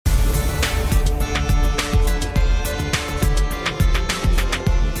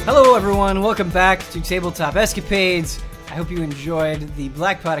Hello, everyone. Welcome back to Tabletop Escapades. I hope you enjoyed the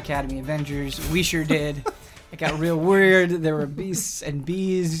Black Pot Academy Avengers. We sure did. It got real weird. There were beasts and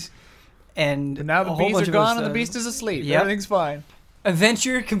bees, and But now the a whole bees bunch are of gone other and the stuff. beast is asleep. Yep. Everything's fine.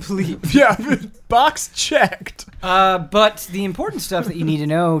 Adventure complete. Yeah, box checked. But the important stuff that you need to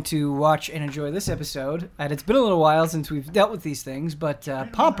know to watch and enjoy this episode, and it's been a little while since we've dealt with these things, but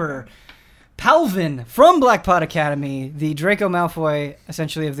Pomper, Palvin from Black Pot Academy, the Draco Malfoy,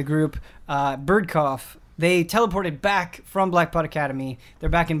 essentially, of the group, Birdcough, they teleported back from Black Pot Academy. They're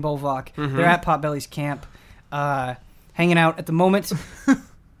back in Bolvok. They're at Potbelly's camp, hanging out at the moment.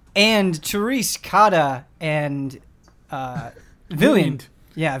 And Therese, Kata, and Villiand.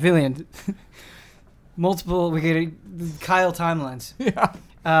 Yeah, Villiand. Multiple, we get Kyle timelines. Yeah.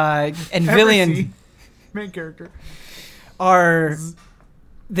 And Villiand Main character. are...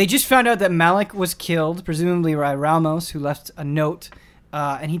 They just found out that Malik was killed, presumably by Ramos, who left a note,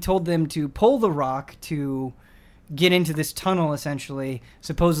 and he told them to pull the rock to get into this tunnel, essentially,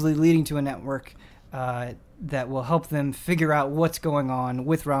 supposedly leading to a network that will help them figure out what's going on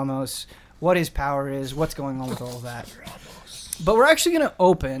with Ramos, what his power is, what's going on with all of that. But we're actually going to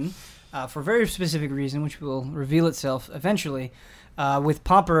open, for a very specific reason, which will reveal itself eventually, with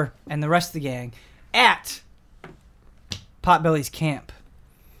Pomper and the rest of the gang at Potbelly's camp.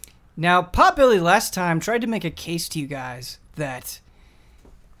 Now, Potbelly last time tried to make a case to you guys that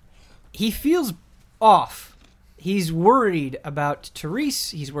he feels off. He's worried about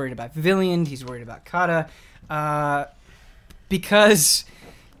Therese. He's worried about Villiand. He's worried about Kata. Because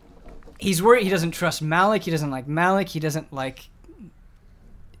he's worried he doesn't trust Malik. He doesn't like Malik. He doesn't like...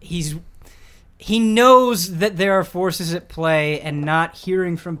 He knows that there are forces at play, and not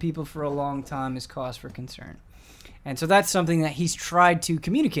hearing from people for a long time is cause for concern. And so that's something that he's tried to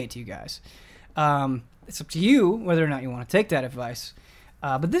communicate to you guys. It's up to you whether or not you want to take that advice.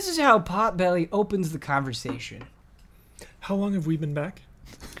 But this is how Potbelly opens the conversation. How long have we been back?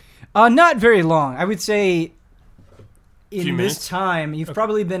 Not very long. I would say in Few this minutes? time, you've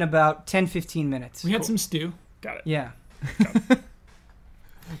probably been about 10, 15 minutes. We had some stew. Got it. Yeah.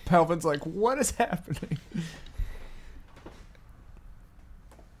 Palvin's like, what is happening?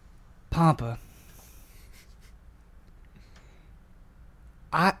 Pompa.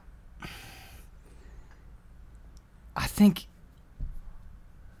 I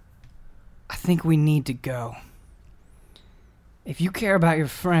think we need to go. If you care about your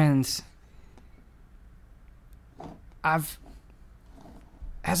friends, as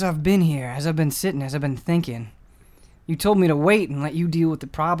I've been here, as I've been sitting, as I've been thinking, you told me to wait and let you deal with the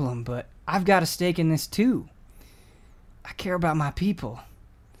problem, but I've got a stake in this too. I care about my people.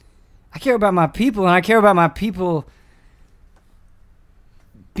 I care about my people, and I care about my people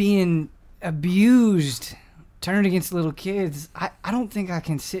being abused, turned against little kids. I don't think I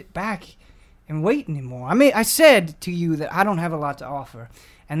can sit back and wait anymore. I said to you that I don't have a lot to offer,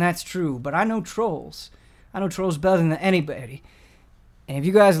 and that's true, but I know trolls. I know trolls better than anybody. And if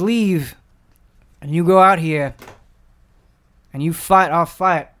you guys leave and you go out here and you fight our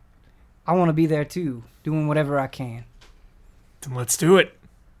fight, I want to be there too, doing whatever I can. Then let's do it.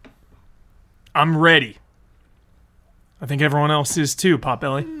 I'm ready. I think everyone else is too,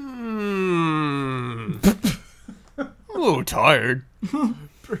 Potbelly. I'm a little tired.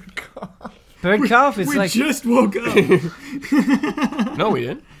 Birdcough is We like... just woke up. No, we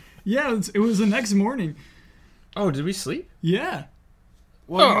didn't. Yeah, it was the next morning. Oh, did we sleep? Yeah.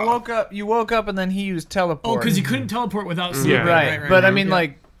 Well, you woke up and then he used teleport. Oh, because you couldn't teleport without sleep. Yeah. Right. But I mean, yeah.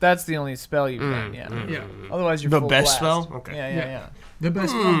 like, that's the only spell you've done, yeah. Yeah. Otherwise, you're The full best blast. spell? Okay. Yeah. The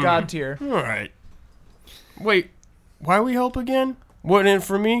best God tier. All right. Wait, why we help again? What in it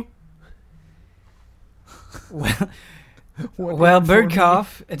for me? Well,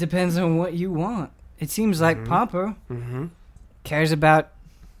 Birdcough, it depends on what you want. It seems like Pomper cares about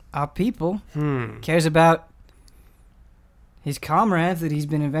our people, cares about his comrades that he's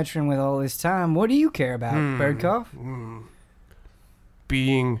been adventuring with all this time. What do you care about, Birdcough?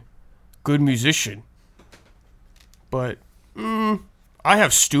 Being good musician. But, I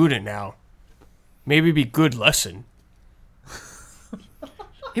have student now. Maybe be good lesson.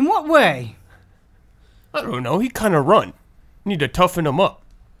 In what way? I don't know, he kind of run. Need to toughen him up.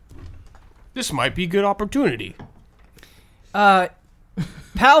 This might be a good opportunity.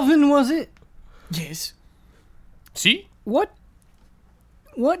 Palvin, was it? Yes. See? What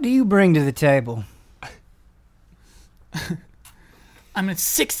do you bring to the table? I'm a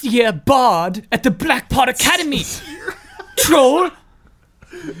 6th-year bard at the Black Pot Academy. Troll.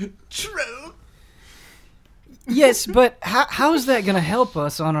 Yes, but how is that going to help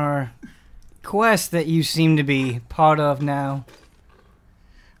us on our quest that you seem to be part of now?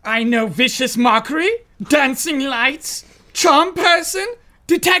 I know vicious mockery, dancing lights, charm person,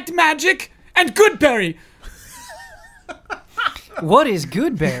 detect magic, and Goodberry. What is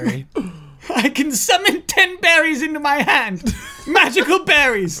Goodberry? I can summon 10 berries into my hand. Magical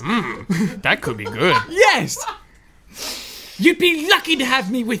berries. That could be good. Yes. You'd be lucky to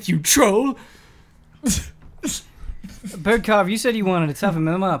have me with you, troll. Birdcarve, you said you wanted to toughen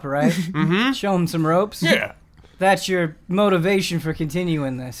him up, right? Mm-hmm. Show him some ropes? Yeah. That's your motivation for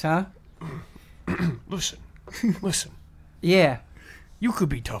continuing this, huh? Listen. Yeah. You could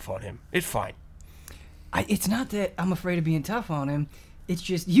be tough on him. It's fine. It's not that I'm afraid of being tough on him. It's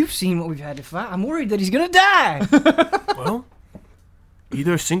just, you've seen what we've had to fight. I'm worried that he's gonna die. Well,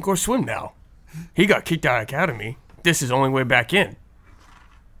 either sink or swim now. He got kicked out of Academy. This is the only way back in.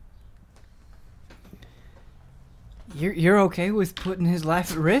 You're okay with putting his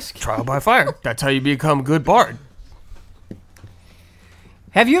life at risk? Trial by fire. That's how you become a good bard.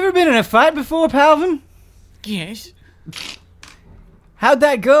 Have you ever been in a fight before, Palvin? Yes. How'd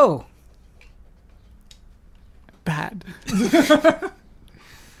that go? Bad.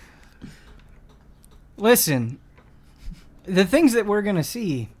 Listen, the things that we're gonna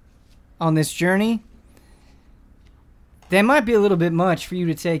see on this journey, they might be a little bit much for you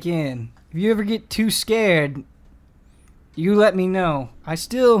to take in. If you ever get too scared, you let me know. I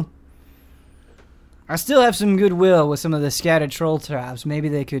still have some goodwill with some of the scattered troll tribes. Maybe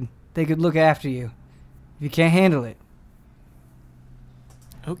they could look after you if you can't handle it.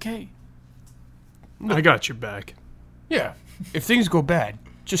 Okay. I got your back. Yeah. If things go bad,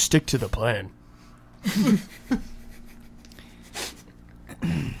 just stick to the plan.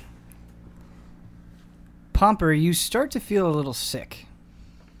 Pomper, you start to feel a little sick.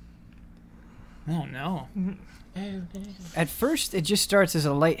 Oh, no. At first, it just starts as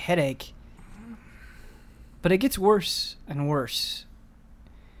a light headache, but it gets worse and worse.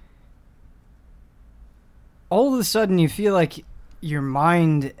 All of a sudden, you feel like your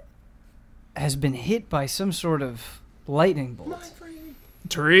mind has been hit by some sort of lightning bolt.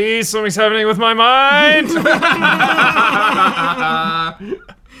 Therese, something's happening with my mind.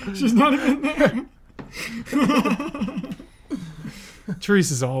 She's not even there.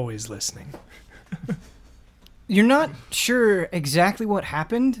 Therese is always listening. You're not sure exactly what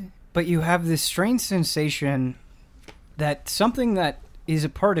happened, but you have this strange sensation that something that is a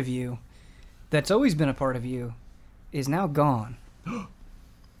part of you, that's always been a part of you, is now gone.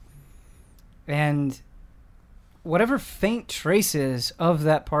 And whatever faint traces of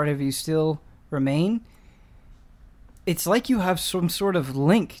that part of you still remain, it's like you have some sort of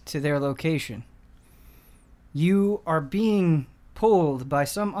link to their location. You are being pulled by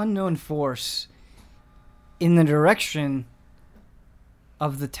some unknown force in the direction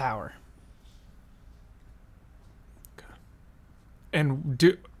of the tower. And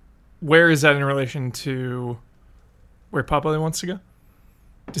where is that in relation to where Potbelly wants to go?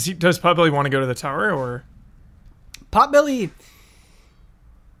 Does Potbelly want to go to the tower, or? Potbelly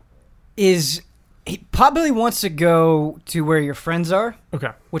wants to go to where your friends are,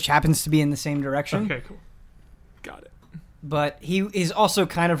 Okay. which happens to be in the same direction. Okay, cool. Got it. But he is also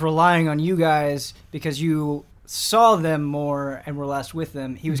kind of relying on you guys because you saw them more and were last with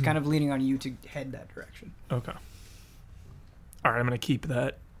them. He was kind of leaning on you to head that direction. Okay. All right, I'm going to keep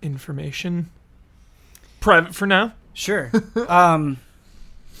that information private for now. Sure.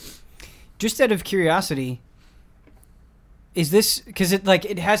 Just out of curiosity, is this because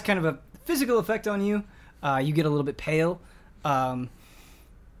it has kind of a physical effect on you? You get a little bit pale.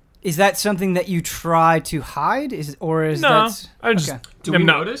 Is that something that you try to hide? No, I just okay. Do we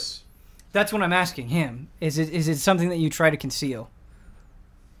notice? That's what I'm asking him. Is it something that you try to conceal?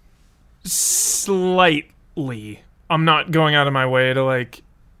 Slightly. I'm not going out of my way to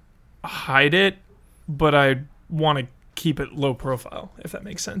hide it, but I want to keep it low profile, if that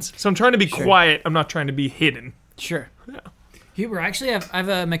makes sense. So I'm trying to be quiet. I'm not trying to be hidden. Sure. Yeah. Huber, actually, I have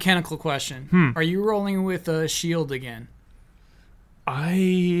a mechanical question. Are you rolling with a shield again?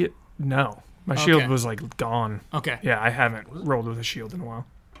 No. My shield was gone. Okay. Yeah, I haven't rolled with a shield in a while.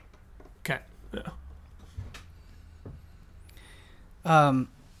 Okay. Yeah.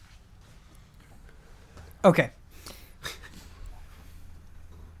 Okay.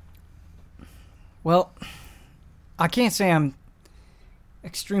 Well, I can't say I'm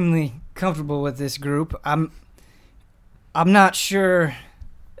extremely comfortable with this group. I'm not sure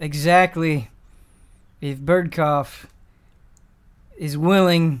exactly if Birdcough is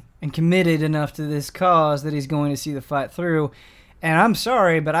willing and committed enough to this cause that he's going to see the fight through. And I'm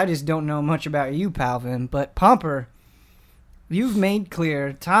sorry, but I just don't know much about you, Palvin. But Pomper, you've made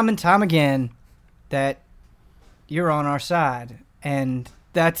clear time and time again that you're on our side. And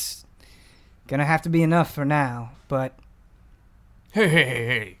that's gonna have to be enough for now. But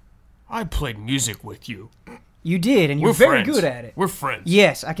Hey. I played music with you. you did, and you're We're very friends. good at it. We're friends.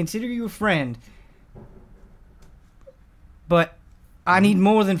 Yes, I consider you a friend. But I need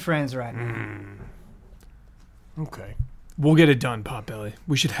more than friends right now. Okay. We'll get it done, Potbelly.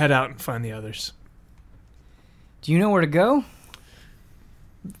 We should head out and find the others. Do you know where to go?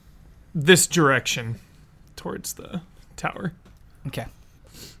 This direction, towards the tower. Okay.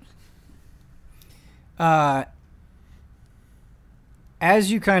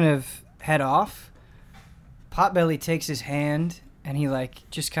 As you kind of head off, Potbelly takes his hand and he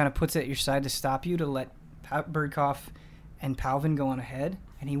just kind of puts it at your side to stop you to let Birdcough and Palvin go on ahead,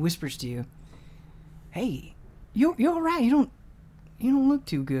 and he whispers to you, "Hey, you're all right. You don't look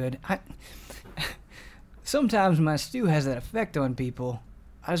too good. Sometimes my stew has that effect on people.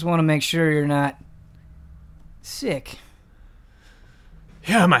 I just want to make sure you're not sick."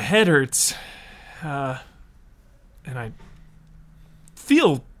 Yeah, my head hurts. And I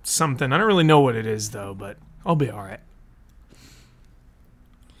feel something. I don't really know what it is, though, but I'll be all right.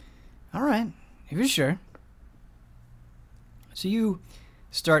 All right, if you're sure. So you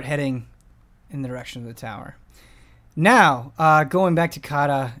start heading in the direction of the tower. Now, going back to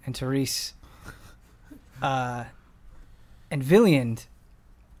Kata and Therese and Villiand,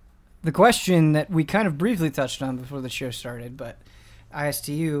 the question that we kind of briefly touched on before the show started, but I asked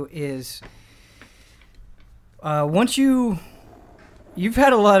to you is, once you've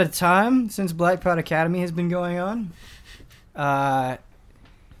had a lot of time since Blackpot Academy has been going on,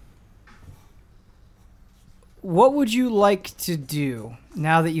 what would you like to do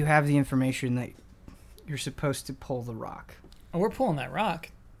now that you have the information that you're supposed to pull the rock? Oh, we're pulling that rock.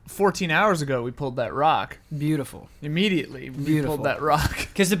 14 hours ago, we pulled that rock. Beautiful. Immediately, we Beautiful. pulled that rock.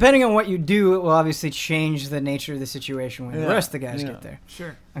 Because depending on what you do, it will obviously change the nature of the situation when the Yeah, rest of the guys yeah. get there.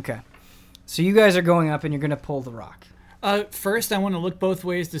 Sure. Okay. So you guys are going up and you're going to pull the rock. First, I want to look both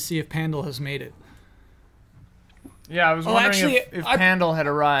ways to see if Pandal has made it. Yeah, I was Oh, wondering actually, if I- Pandal had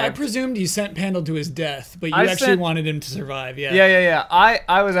arrived. I presumed you sent Pandal to his death, but you I actually sent- wanted him to survive. Yeah. Yeah.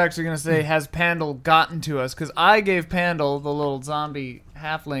 I was actually going to say, has Pandal gotten to us? Because I gave Pandal, the little zombie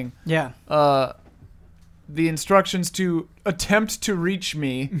halfling, Yeah. the instructions to attempt to reach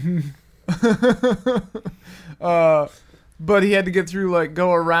me. But he had to get through,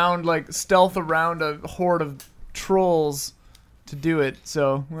 go around, stealth around a horde of trolls to do it.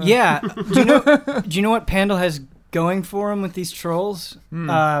 So Yeah. Do you know what Pandal has going for him with these trolls?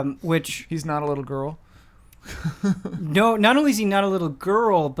 Which, he's not a little girl. no, not only is he not a little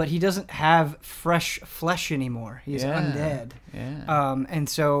girl, but he doesn't have fresh flesh anymore. He's Yeah. undead. Yeah. And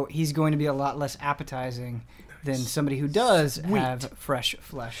so he's going to be a lot less appetizing than somebody who does have fresh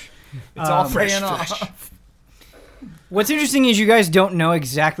flesh. It's all fresh paying flesh. off. What's interesting is you guys don't know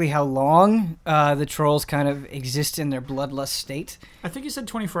exactly how long the trolls kind of exist in their bloodlust state. I think you said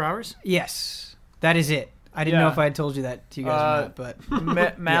 24 hours. Yes, that is it. I didn't know Yeah. if I had told you that to you guys or not,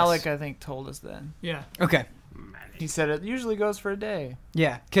 but Malik, I think, told us then. Yeah. okay. He said it usually goes for a day.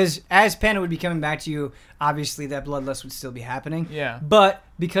 Yeah, because as Panda would be coming back to you, obviously that bloodlust would still be happening. Yeah. But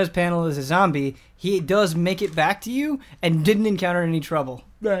because Panel is a zombie, he does make it back to you and didn't encounter any trouble.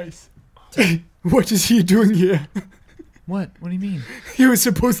 Nice. What is he doing here? What? What do you mean? He was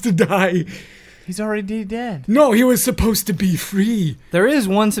supposed to die. He's already dead. No, he was supposed to be free. There is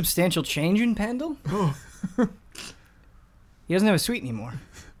one substantial change in Pendle. He doesn't have a sweet anymore.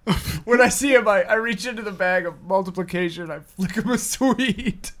 When I see him, I reach into the bag of multiplication. I flick him a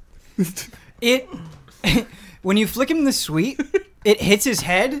sweet. It when you flick him the sweet, it hits his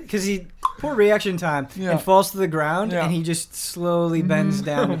head because he poor reaction time Yeah. and falls to the ground, Yeah. and he just slowly bends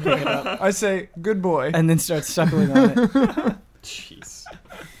down to pick it up I say, good boy. and then starts suckling on it. Jeez.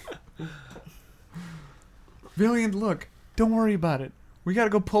 Villiand, look. Don't worry about it. We gotta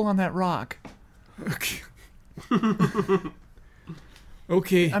go pull on that rock. Okay.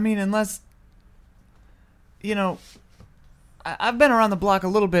 Okay. I mean, unless... You know, I've been around the block a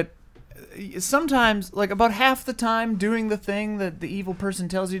little bit. Sometimes, like about half the time, doing the thing that the evil person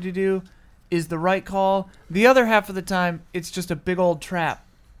tells you to do is the right call. The other half of the time, it's just a big old trap.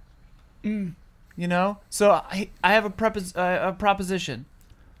 Mm. You know? So I have a proposition.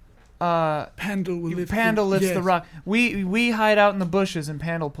 Pandal will lift Pandal lifts yes. the rock. We hide out in the bushes and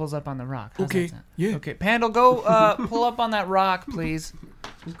Pandal pulls up on the rock. How's Okay. that sound? Yeah. Okay, Pandal, go pull up on that rock, please.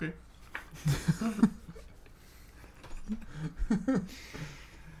 Okay.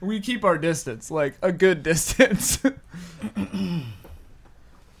 We keep our distance, like a good distance.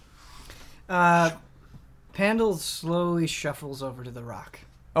 Pandal slowly shuffles over to the rock.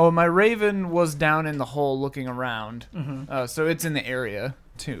 Oh, my raven was down in the hole looking around. Mm-hmm. So it's in the area,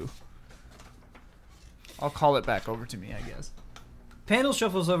 too. I'll call it back over to me, I guess. Pandal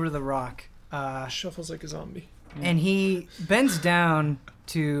shuffles over to the rock, Shuffles like a zombie. and he bends down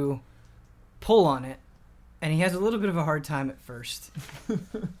to pull on it, and he has a little bit of a hard time at first.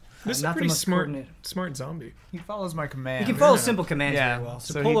 This is Not a the pretty most smart, coordinated. smart zombie. He follows my command. He can follow simple commands Yeah, very well.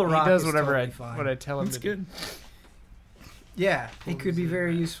 So, so pull a rock he does is whatever totally fine. what I tell him That's to do. good. Yeah, it could be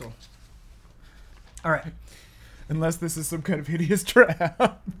very useful. All right. Unless this is some kind of hideous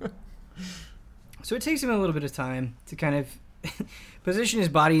trap. So it takes him a little bit of time to kind of position his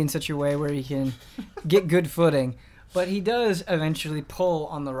body in such a way where he can get good footing. But he does eventually pull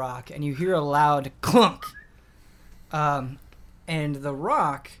on the rock, and you hear a loud clunk. And the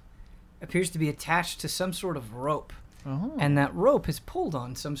rock appears to be attached to some sort of rope. Oh. And that rope is pulled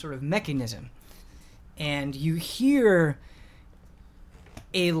on some sort of mechanism. And you hear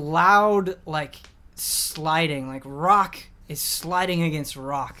a loud, like, sliding, like rock is sliding against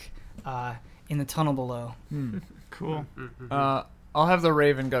rock in the tunnel below. Cool. I'll have the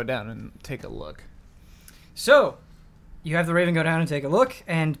raven go down and take a look. So, you have the raven go down and take a look,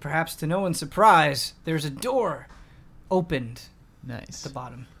 and perhaps to no one's surprise, there's a door opened Nice. at the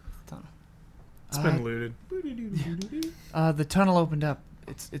bottom of the tunnel. It's been looted. The tunnel opened up.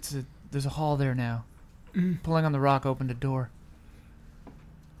 There's a hall there now. Pulling on the rock opened a door.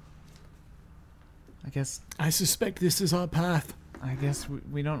 I suspect this is our path. I guess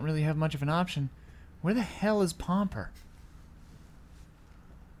we don't really have much of an option. Where the hell is Pomper?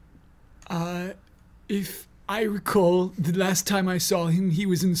 If I recall, the last time I saw him, he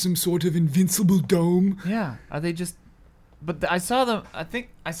was in some sort of invincible dome. Yeah, are they just... But I saw them, I think,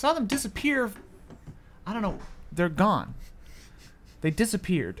 I saw them disappear. I don't know. They're gone. They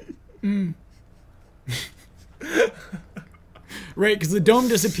disappeared. Right, because the dome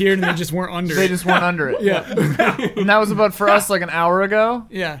disappeared and they just weren't under They it. just went under it. Yeah, And that was about for us like an hour ago?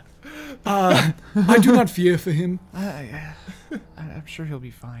 yeah. I do not fear for him. I'm sure he'll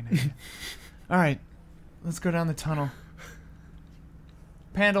be fine. All right, let's go down the tunnel.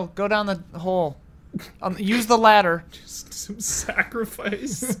 Pandal, go down the hole. Use the ladder. Just some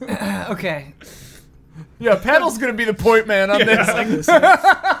sacrifice. Okay. Yeah, Pandal's gonna be the point man on this.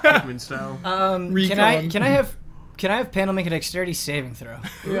 Pikmin style. Can I have Pandal make a dexterity saving throw?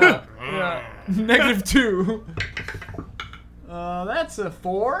 Yeah. -2. That's a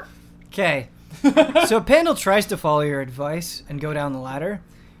 4. Okay. So Pandal tries to follow your advice and go down the ladder,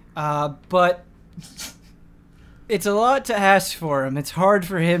 but it's a lot to ask for him. It's hard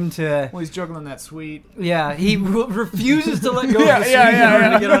for him to... Well, he's juggling that sweet. Yeah, he refuses to let go of the Yeah, swing yeah, in order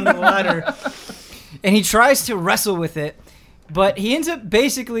yeah. to get onto the ladder. And he tries to wrestle with it, but he ends up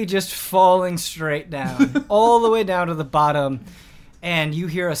basically just falling straight down, all the way down to the bottom, and you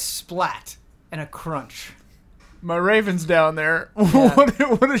hear a splat and a crunch. My raven's down there. Yeah.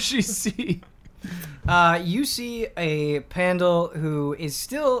 What does she see? You see a Pandal who is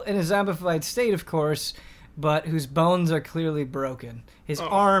still in a zombified state, of course, but whose bones are clearly broken. His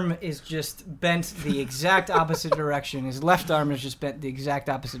arm is just bent the exact opposite direction. His left arm is just bent the exact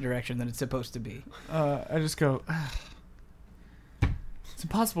opposite direction that it's supposed to be. I just go, it's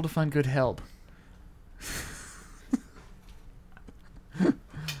impossible to find good help.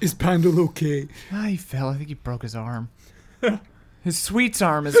 Is Pandal okay? He fell. I think he broke his arm. His sweet's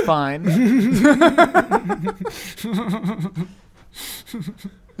arm is fine.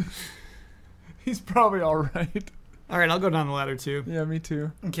 He's probably all right. All right, I'll go down the ladder too. Yeah, me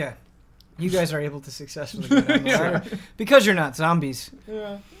too. Okay. You guys are able to successfully go down the ladder because you're not zombies.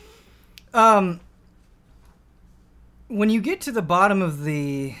 Yeah. When you get to the bottom of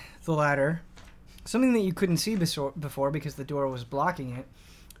the ladder, something that you couldn't see before because the door was blocking it,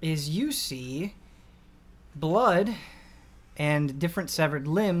 is you see blood and different severed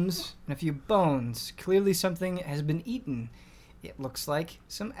limbs and a few bones. Clearly something has been eaten. It looks like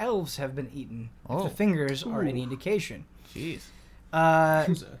some elves have been eaten. If the fingers are any indication. Jeez.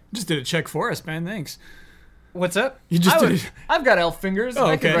 Just did a check for us, man. Thanks. What's up? You just did it. I've got elf fingers. Oh,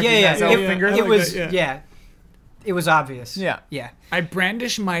 I can okay. Yeah, recognize yeah. elf It, fingers. I it like was, that, yeah. It was obvious. Yeah. Yeah. I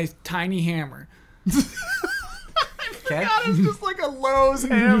brandish my tiny hammer. Okay. It's just like a Lowe's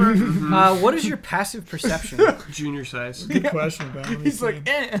hammer. What is your passive perception? Junior size. Good question, Ben. Let me He's see. like,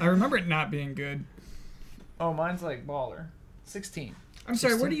 I remember it not being good. Oh, mine's like baller. 16. I'm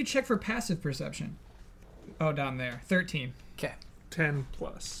sorry, where do you check for passive perception? Oh, down there. 13. Okay. 10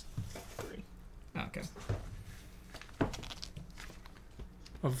 plus 3. Okay.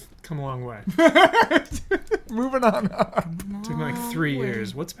 I've come a long way. Moving on up. Took me like 3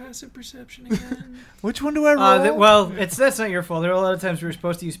 years. What's passive perception again? Which one do I roll? Well, that's not your fault. There are a lot of times we were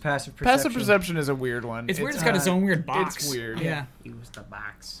supposed to use passive perception. Passive perception is a weird one. It's weird. It's got its own weird box. It's weird. Yeah. Use the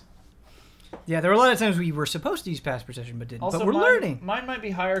box. Yeah, there were a lot of times we were supposed to use passive perception but didn't. Also, but we're learning. Mine might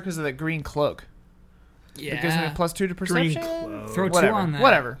be higher because of that green cloak. Yeah. It gives me a +2 to perception. Throw Whatever. 2 on that.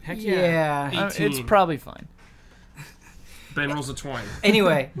 Whatever. Heck yeah. Yeah. It's 18. probably fine. Ben rolls a 20.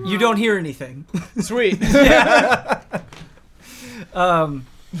 Anyway, you don't hear anything. Sweet. But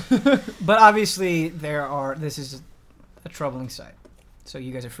obviously this is a troubling sight. So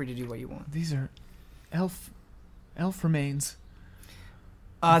you guys are free to do what you want. These are elf remains.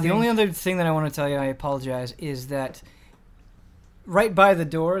 The only other thing that I want to tell you, I apologize, is that right by the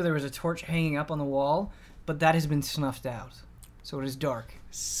door there was a torch hanging up on the wall, but that has been snuffed out. So it is dark.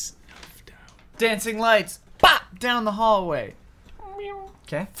 Dancing lights. Bop! Down the hallway.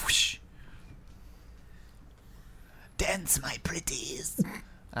 Okay? Whoosh. Dance, my pretties.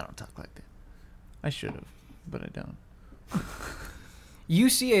 I don't talk like that. I should have, but I don't. You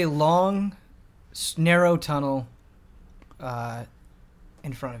see a long, narrow tunnel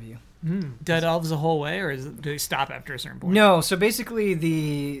in front of you. Dead elves the whole way, or do they stop after a certain point? No, so basically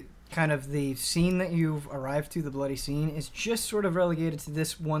the scene that you've arrived to, the bloody scene, is just sort of relegated to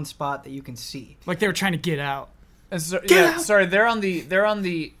this one spot that you can see. Like they were trying to get out. Sorry, they're on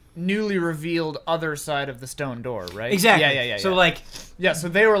the newly revealed other side of the stone door, right? Exactly. Yeah. So So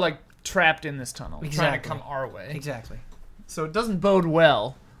they were like trapped in this tunnel, trying Exactly. to come our way. exactly. So it doesn't bode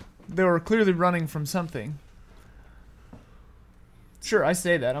well. They were clearly running from something. Sure, I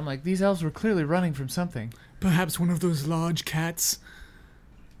say that. I'm like, these elves were clearly running from something. Perhaps one of those large cats.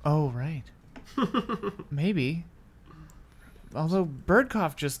 Oh, right. Maybe. Although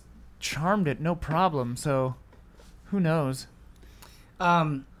Birdcough just charmed it, no problem, so who knows?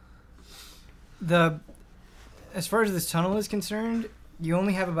 As far as this tunnel is concerned, you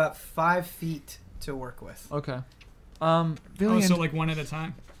only have about 5 feet to work with. Okay. Oh, Villiand, so like one at a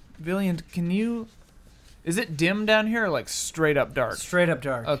time. Villiand, can you... Is it dim down here or like straight up dark? Straight up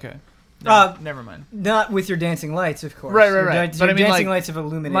dark. Okay. Never mind. Not with your dancing lights, of course. Right. Your But your I mean, dancing like, lights have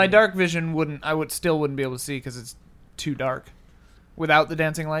illuminated. My dark vision wouldn't be able to see because it's too dark. Without the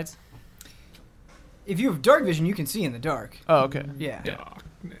dancing lights? If you have dark vision, you can see in the dark. Oh, okay. Yeah.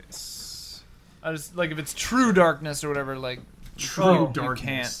 Darkness. I just like if it's true darkness or whatever, like True you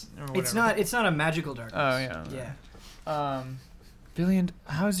darkness. can't. Or It's whatever. not a magical darkness. Oh yeah. Villiand,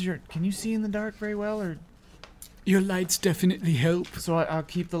 can you see in the dark very well, or Your lights definitely help. so I'll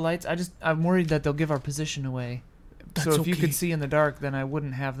keep the lights? I'm worried that they'll give our position away. That's so if you okay. could see in the dark, then I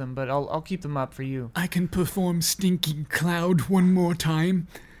wouldn't have them, but I'll keep them up for you. I can perform Stinking Cloud one more time.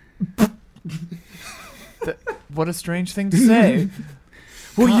 What a strange thing to say.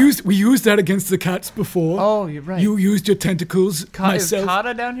 We used that against the cats before. Oh, you're right. You used your tentacles. Is myself.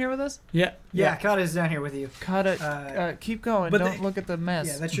 Kata down here with us? Yeah. Yeah, Kata's down here with you. Kata, keep going. but Don't they- look at the mess.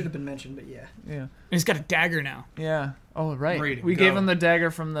 Yeah, that should have been mentioned, but yeah. Yeah. And he's got a dagger now. Yeah. Oh, right. Ready to We go. gave him the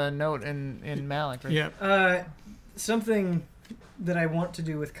dagger from the note in Malik, right? Yeah. Something that I want to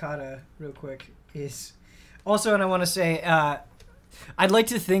do with Kata real quick is also, and I want to say, I'd like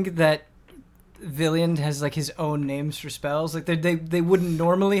to think that Villiand has like his own names for spells. Like they wouldn't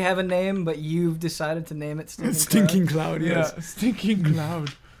normally have a name, but you've decided to name it Stinking Cloud, yes. Stinking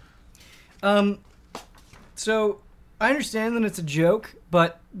cloud. So I understand that it's a joke,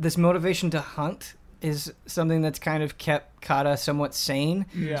 but this motivation to hunt is something that's kind of kept Kata somewhat sane,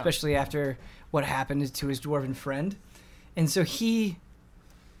 Yeah. especially after what happened to his dwarven friend. And so he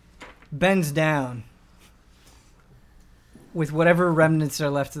bends down with whatever remnants are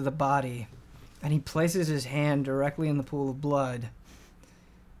left of the body, and he places his hand directly in the pool of blood,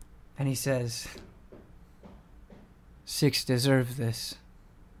 and he says, "Six deserve this."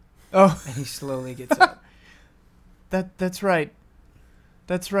 Oh, And he slowly gets up. that's right.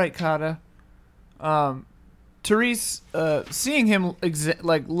 That's right, Kata. Therese, seeing him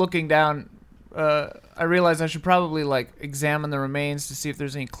looking down, I realized I should probably like examine the remains to see if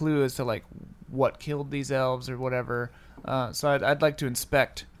there's any clue as to like what killed these elves or whatever. So I'd like to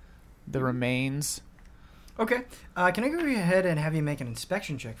inspect the remains. Okay. Can I go ahead and have you make an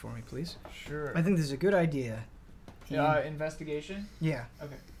inspection check for me, please? Sure. I think this is a good idea. Investigation. Yeah.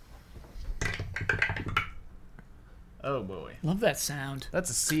 Okay. Oh boy, Love that sound. that's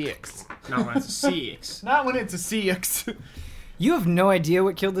a CX. No, that's a CX. Not when it's a CX. You have no idea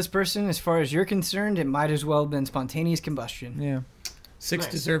what killed this person. As far as you're concerned, it might as well have been spontaneous combustion. Yeah. 6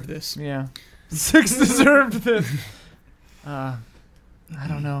 Nice. deserve this. Yeah. 6 deserved this. I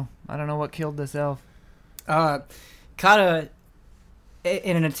don't know. I don't know what killed this elf. Kata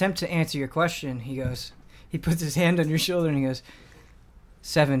in an attempt to answer your question, he puts his hand on your shoulder and he goes,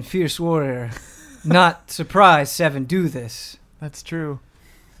 7 fierce warrior, not surprised 7 do this. That's true.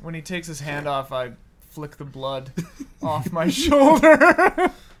 When he takes his hand off, I flick the blood off my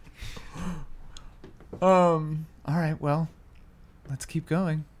shoulder. All right, well, let's keep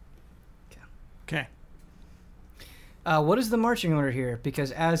going. Okay. What is the marching order here?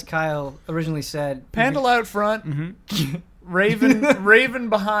 Because as Kyle originally said, Pandal out front, Mm-hmm. Raven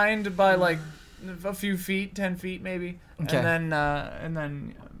behind by like a few feet, 10 feet maybe, Okay. and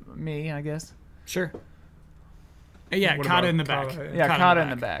then me, I guess. Sure. Yeah, What Kata about in the back. Kata? Yeah, Kata in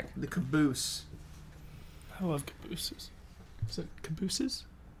the back. The caboose. I love cabooses. Is it cabooses?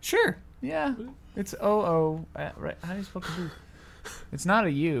 Sure. Yeah, it's O-O. Right? How do you spell caboose? It's not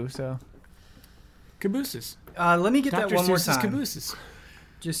a U, so. Cabooses. let me get Dr. that one more Seuss's time, cabooses.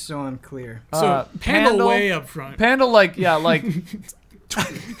 just so I'm clear. So Pandal way up front. Pandal, like 20,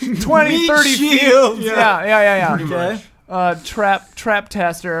 30 feet. shields. Yeah. Okay. Trap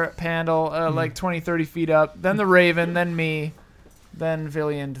tester, Pandal, like 20, 30 feet up. Then the Raven, then me, then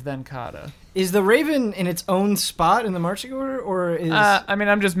Villiand, then Kata. Is the Raven in its own spot in the marching order, or is... I mean,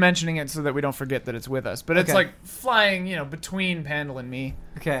 I'm just mentioning it so that we don't forget that it's with us. But it's Okay. like flying, between Pandal and me.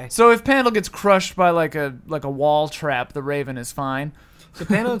 okay. So if Pandal gets crushed by like a wall trap, the Raven is fine. So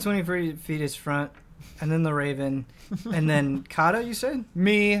Pandal 20 feet is front, and then the Raven, and then Kata, you said?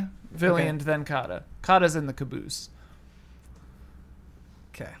 Me, Villiand, then Kata. Kata's in the caboose.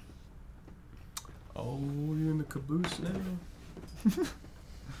 Okay. Oh, you're in the caboose now.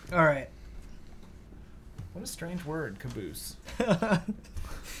 All right. What a strange word, caboose.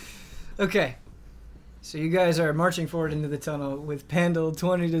 Okay. So you guys are marching forward into the tunnel with Pandal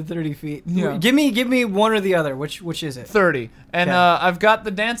 20 to 30 feet. Yeah. Give me one or the other. Which is it? 30. And Okay. I've got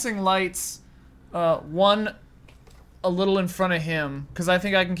the dancing lights, one a little in front of him, because I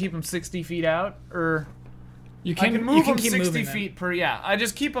think I can keep him 60 feet out, or... You I can move you can them keep 60 moving them. feet per, yeah. I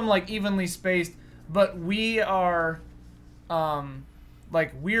just keep them, like, evenly spaced, but we are,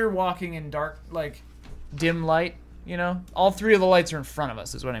 we're walking in dark, like, dim light, All 3 of the lights are in front of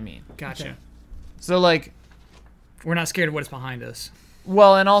us, is what I mean. Gotcha. Okay. So, like, We're not scared of what's behind us.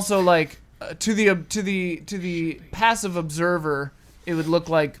 well, and also, like, to the passive observer, it would look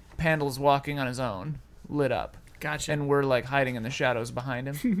like Pandal's walking on his own, lit up, Gotcha. and we're, like, hiding in the shadows behind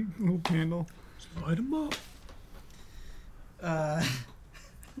him. Little Pandal. Light 'em up.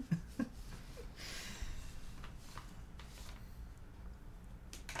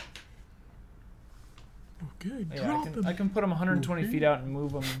 Okay, Yeah, drop him. I can put them 120 feet out and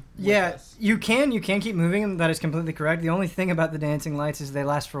move them. Yeah, you can keep moving them. That is completely correct. The only thing about the dancing lights is they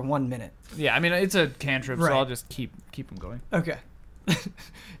last for 1 minute. Yeah, I mean, it's a cantrip, Right. so I'll just keep them going. Okay.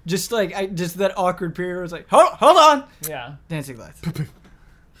 just like just that awkward period where it's like, hold on, Yeah. dancing lights.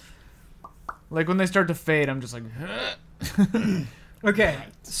 Like, when they start to fade, I'm just like... Okay,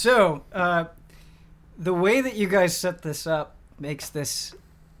 so the way that you guys set this up makes this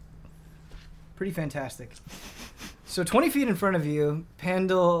pretty fantastic. So 20 feet in front of you,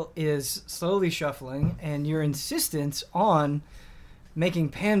 Pandal is slowly shuffling, and your insistence on making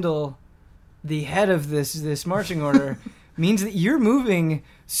Pandal the head of this marching order means that you're moving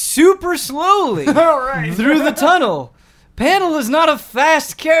super slowly All right. through the tunnel. Pandal is not a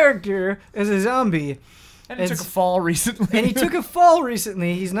fast character as a zombie. And he took a fall recently. And he took a fall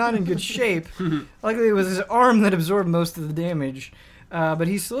recently. He's not in good shape. Luckily, it was his arm that absorbed most of the damage. But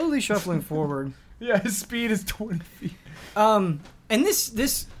he's slowly shuffling forward. Yeah, his speed is 20 feet. And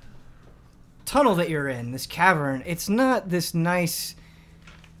this tunnel that you're in, this cavern, it's not this nice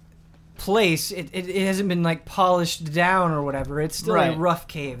place. It hasn't been like polished down or whatever. It's still a Right. rough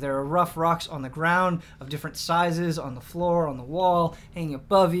cave. There are rough rocks on the ground of different sizes, on the floor, on the wall, hanging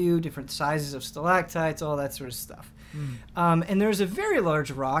above you, different sizes of stalactites, all that sort of stuff. And there's a very large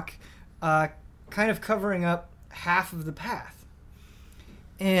rock kind of covering up half of the path.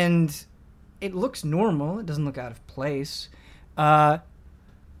 And it looks normal. It doesn't look out of place. But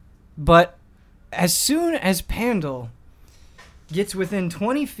as soon as Pandal gets within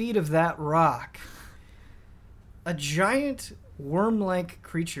 20 feet of that rock, a giant worm-like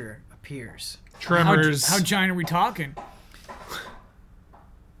creature appears. Tremors. How giant are we talking?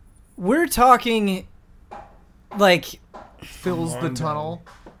 We're talking like... Fills the tunnel.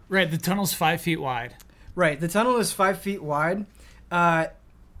 Right, the tunnel's 5 feet wide. Right, the tunnel is 5 feet wide.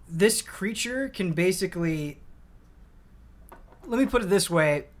 This creature can basically... Let me put it this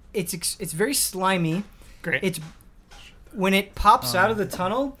way. It's very slimy. Great. It's when it pops out of the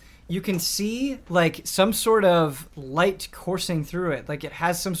tunnel, you can see like some sort of light coursing through it. Like it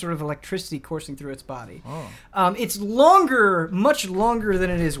has some sort of electricity coursing through its body. It's longer, much longer than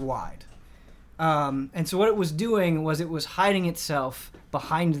it is wide. And so what it was doing was it was hiding itself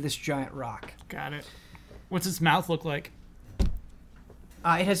behind this giant rock. Got it. What's its mouth look like?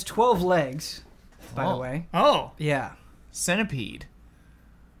 It has 12 legs, by the way. Oh. Yeah. Centipede.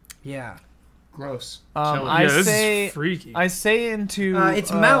 Yeah. Gross. I this say is freaky. I say into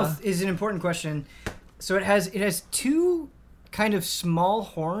Its mouth is an important question. So it has two kind of small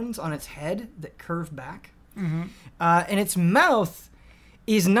horns on its head that curve back. Mm-hmm. And its mouth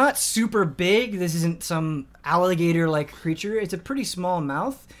is not super big. This isn't some alligator-like creature. It's a pretty small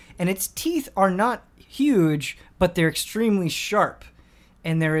mouth. And its teeth are not huge, but they're extremely sharp.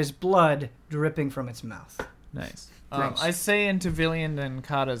 And there is blood dripping from its mouth. Nice. Gross. I say into Villian and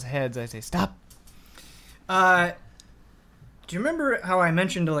Kata's heads, I say, stop. Do you remember how I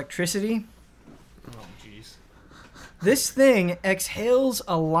mentioned electricity? Oh, jeez. This thing exhales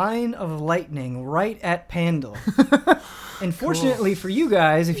a line of lightning right at Pandal. Unfortunately for you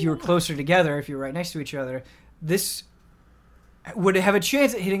guys, if you were closer together, if you were right next to each other, this would have a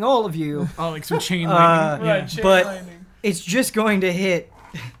chance at hitting all of you. Oh, like some chain lightning. Uh, but it's just going to hit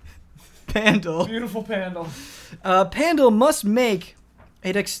Pandal. Beautiful Pandal. Pandal must make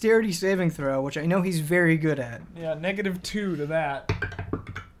a dexterity saving throw, which I know he's very good at. Yeah, -2 to that.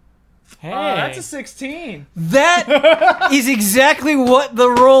 Hey. That's a 16. That is exactly what the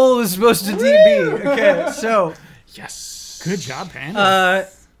roll was supposed to be. Okay, so Yes. Good job, Panda.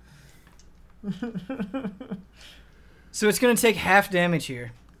 so it's going to take half damage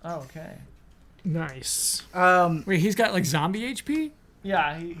here. Oh, okay. Nice. Wait, he's got like zombie HP?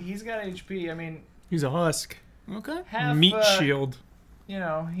 Yeah, he's got HP. I mean, He's a husk. Okay. half Meat shield. You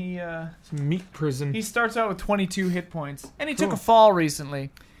know, It's meat prison. he starts out with 22 hit points, and he took a fall recently.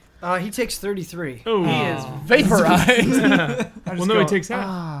 He takes 33. Oh. He is vaporized. Well, no, he takes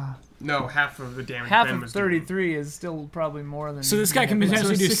half. No, half of the damage. Half Ben of was doing. 33 is still probably more than. So this guy can Yeah,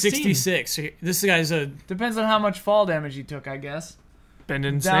 potentially do 16. 66. So this guy's a... Depends on how much fall damage he took, I guess. Ben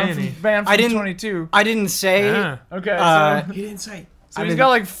didn't say Down any. from 22. I didn't say. Yeah. Okay, so, He didn't say. so I he's didn't got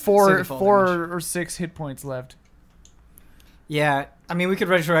like say four the fall damage. or 6 hit points left. Yeah, I mean, we could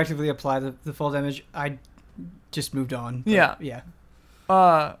retroactively apply the full damage. I just moved on. but Yeah. Yeah.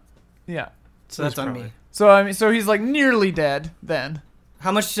 Yeah. So that's on probably- me. So I mean, so he's like nearly dead then.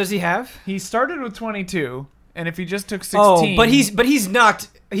 How much does he have? He started with 22, and if he just took 16, Oh, but he's knocked.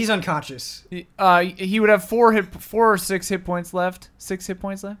 He's unconscious. he would have 4 or 6 hit points left. 6 hit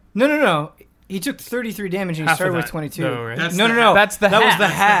points left. No. He took 33 damage and he Half of started with that, 22. though, right? No. That's the that half. was the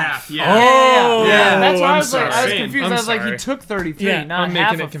That's half. Yeah. Oh, yeah. That's why I'm I was like, I was sorry. confused. I'm I was like, he sorry. took 33, Yeah, not I'm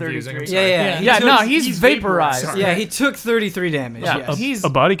half making of it confusing. 33. I'm Yeah. sorry. Yeah, He no, took- he's vaporized. Sorry. Yeah, he took 33 damage. Yeah, Yes. he's A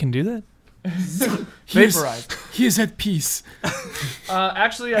body can do that? vaporized. He is at peace.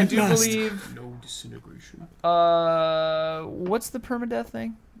 Actually, I do last. believe. No disintegration. What's the permadeath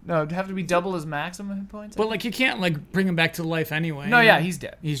thing? No, it'd have to be double his maximum hit points. But like you can't like bring him back to life anyway. no, yeah, he's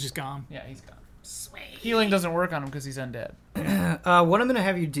dead. He's just gone. Yeah, he's gone. Sweet. Healing doesn't work on him because he's undead. What I'm going to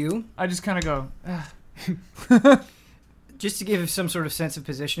have you do, I just kind of go. just to give some sort of sense of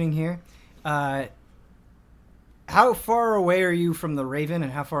positioning here, how far away are you from the Raven,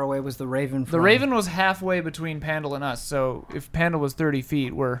 and how far away was the Raven from... The Raven was halfway between Pandal and us, so if Pandal was 30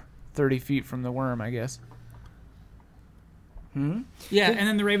 feet, we're 30 feet from the worm, I guess. Hmm? Yeah, and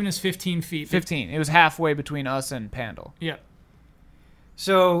then the Raven is 15 feet. 15. It was halfway between us and Pandal. Yeah.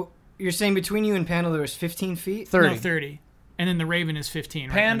 So you're saying between you and Pandal there was 15 feet? 30. No, 30. And then the Raven is 15.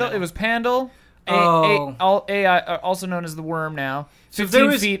 Right Pandal. It was Pandal. Oh. AI, also known as the worm now. So 15 if, there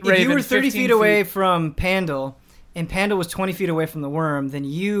was, feet if Raven, you were 30 15 feet away from Pandal, and Pandal was 20 feet away from the worm, then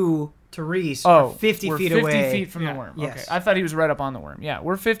you, Therese, are 50 we're feet 50 away. feet from Yeah. the worm. Yes. Okay, I thought he was right up on the worm. Yeah,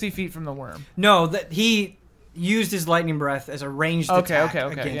 we're 50 feet from the worm. No, that he used his lightning breath as a ranged attack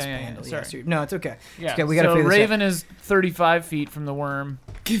okay. against Yeah. Pandal. Sorry. Yes, no, it's okay. Yeah. Okay, we gotta so figure this out. Raven is 35 feet from the worm.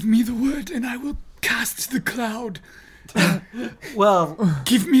 Give me the word and I will cast the cloud. Well,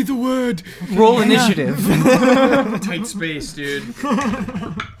 Give me the word. roll initiative. Tight space, dude.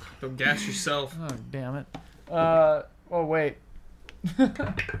 Don't gas yourself. Oh, damn it. Oh, wait. We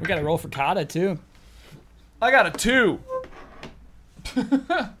got to roll for Kata too. I got a 2.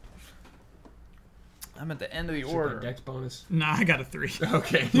 I'm at the end of the order. Dex bonus. Nah, I got a 3.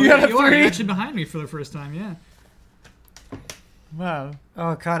 Okay. You got a You are 3? actually behind me for the first time, yeah. Wow.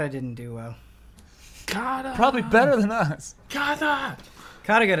 Oh, Kata didn't do well. Kata. Probably better than us. Kata.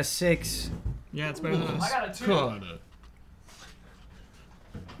 Kata got a 6. Yeah, it's better than us. got a 2. Kata.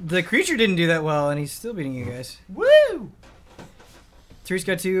 The creature didn't do that well, and he's still beating you guys. Woo! Therese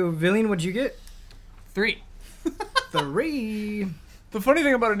got 2. Villian, what'd you get? 3. 3. The funny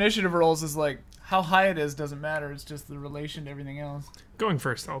thing about initiative rolls is like how high it is doesn't matter. It's just the relation to everything else. Going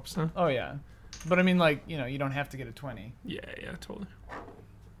first helps, huh? Oh yeah, but I mean like you don't have to get a 20. Yeah, totally.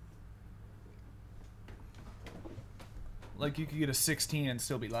 Like you could get a 16 and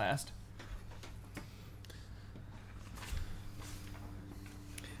still be last.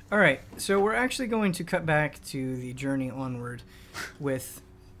 All right, so we're actually going to cut back to the journey onward with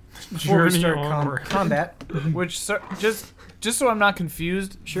before we Journey start onward. combat. Which just so I'm not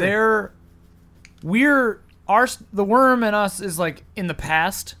confused, Sure. the worm and us is like in the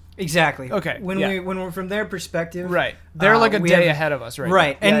past. Exactly. Okay, When yeah. when we're from their perspective, Right. They're like a we day have- ahead of us, right?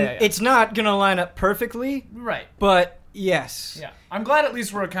 Right, now. and Yeah. it's not gonna line up perfectly, right. but yes. Yeah. I'm glad at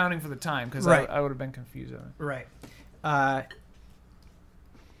least we're accounting for the time because Right. I would have been confused. On it. Right.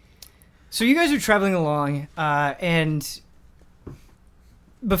 So you guys are traveling along, and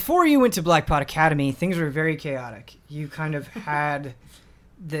before you went to Blackpot Academy, things were very chaotic. You kind of had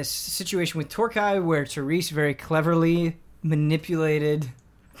this situation with Torkai where Therese very cleverly manipulated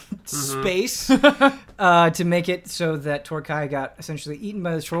space to make it so that Torkai got essentially eaten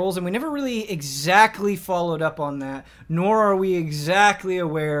by the trolls, and we never really exactly followed up on that, nor are we exactly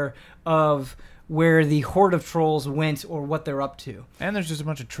aware of where the horde of trolls went or what they're up to. And there's just a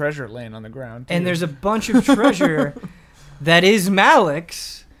bunch of treasure laying on the ground. And too. there's a bunch of treasure that is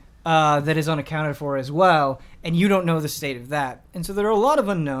Malik's that is unaccounted for as well, and you don't know the state of that. And so there are a lot of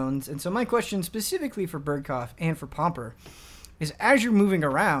unknowns. And so my question specifically for Birdcough and for Pomper is, as you're moving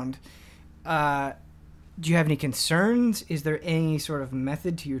around, do you have any concerns? Is there any sort of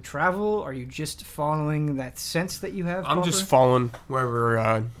method to your travel? Are you just following that sense that you have, I'm Pomper? just following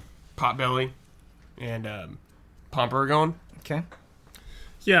wherever Potbelly and Pomper are going. Okay.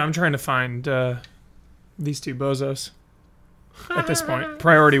 Yeah, I'm trying to find these 2 bozos at this point.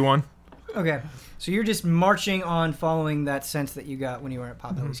 Priority 1. Okay. So you're just marching on following that sense that you got when you were at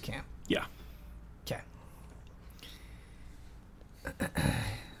Potbelly's camp. Yeah. Okay.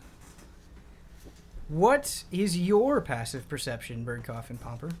 What is your passive perception, Birdcough and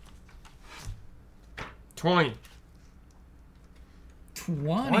Pomper? 20.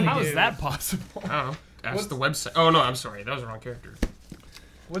 20. How is dude. that possible? I don't know. Ask the website. Oh, no, I'm sorry. That was the wrong character.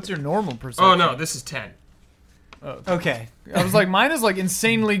 What's your normal perception? Oh, no, this is 10. Okay. I was like, mine is like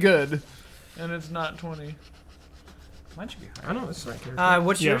insanely good, and it's not 20. Mine should be higher. I know this is the right character.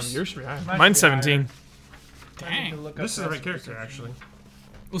 What's Yeah, yours? yours should be high. Mine Mine's should be 17. I need to Dang. look up This is the right passive character, perception. actually.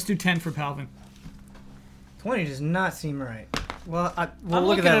 Let's do 10 for Palvin. 20 does not seem right. Well, we'll I'm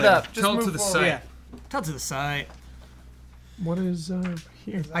look at looking that it later. up. Just Tell it move to the forward. site. Yeah. Tell to the side. What is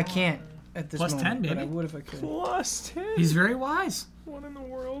here? I can't at this Plus moment, 10, but I baby. would if I could. Plus 10. He's very wise. What in the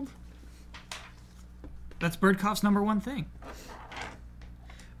world? That's Birdcough's number 1 thing.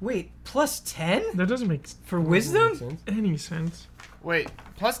 Wait, plus 10 That doesn't make for wisdom? any sense. Wait,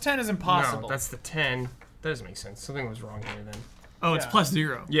 plus 10 is impossible. No, that's the 10. That doesn't make sense. Something was wrong here then. Oh, it's Yeah. plus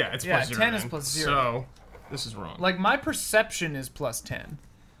 0. Yeah, it's Yeah, plus 0. 10 is then. plus 0. So, this is wrong. like my perception is plus 10.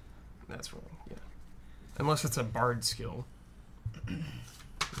 That's wrong, yeah. Unless it's a bard skill.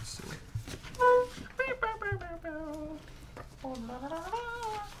 Let's see.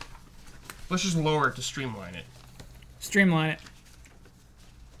 Let's just lower it to streamline it. Streamline it.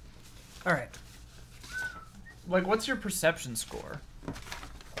 All right. Like, what's your perception score?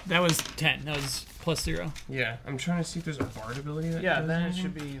 That was 10. That was plus 0. Yeah, I'm trying to see if there's a bard ability that Yeah, does then it anything.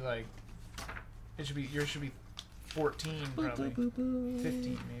 should be like, yours should be 14 probably,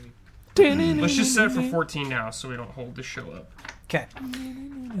 15 maybe. Let's just set it for 14 now so we don't hold the show up. Okay.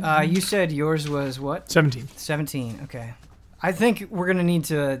 You said yours was what? 17. 17. Okay. I think we're going to need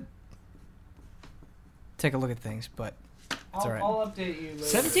to take a look at things, but it's all right. I'll update you later.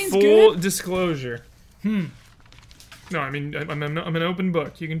 17's Full good. disclosure. No, I mean I'm an open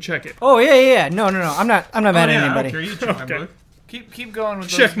book. You can check it. Oh, yeah. No. I'm not mad at yeah, I anybody. don't care. You check my Okay. book. Keep going with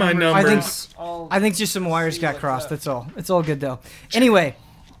Check those my numbers. numbers. I think just some wires See got what's crossed. up. That's all. It's all good though. Anyway,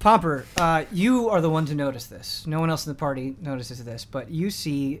 Pomper, you are the one to notice this. No one else in the party notices this, but you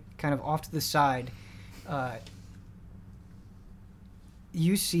see, kind of off to the side,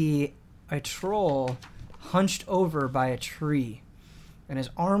 you see a troll hunched over by a tree, and his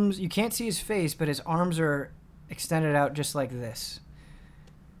arms. You can't see his face, but his arms are extended out just like this.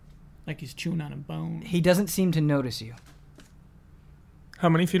 Like he's chewing on a bone. He doesn't seem to notice you. How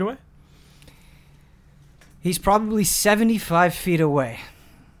many feet away? He's probably 75 feet away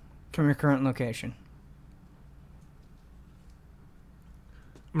from your current location.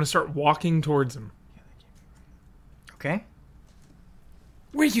 I'm gonna start walking towards him. Okay?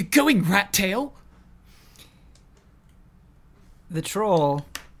 Where you going, rat tail? The troll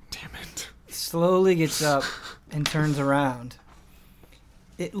Damn it. slowly gets up and turns around.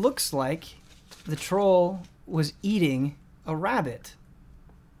 It looks like the troll was eating a rabbit.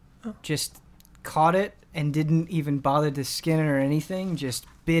 Just caught it and didn't even bother to skin it or anything, just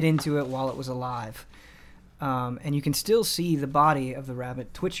bit into it while it was alive. And you can still see the body of the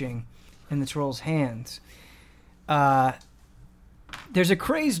rabbit twitching in the troll's hands. There's a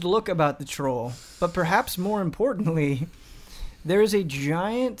crazed look about the troll, but perhaps more importantly, there is a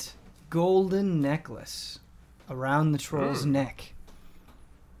giant golden necklace around the troll's neck.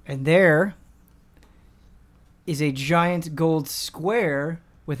 And there is a giant gold square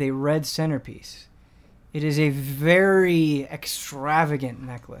with a red centerpiece. It is a very extravagant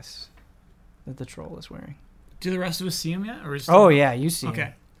necklace that the troll is wearing. Do the rest of us see him yet? Or is Oh, yeah, you see Okay.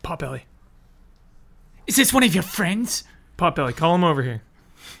 him. Potbelly. Is this one of your friends? Potbelly, call him over here.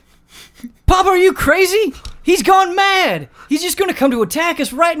 Papa, are you crazy? He's gone mad. He's just going to come to attack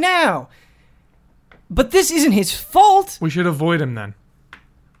us right now. But this isn't his fault. We should avoid him then.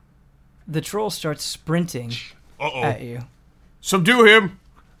 The troll starts sprinting at you. Subdue him.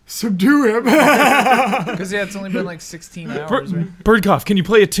 Subdue him. Because it's only been like 16 hours, right? Birdcough, can you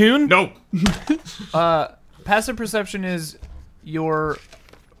play a tune? No. Passive perception is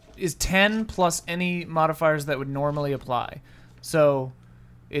 10 plus any modifiers that would normally apply. So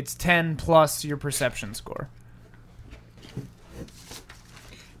it's 10 plus your perception score.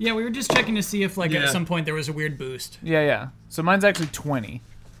 Yeah, we were just checking to see if, like, Yeah. at some point there was a weird boost. Yeah. So mine's actually 20.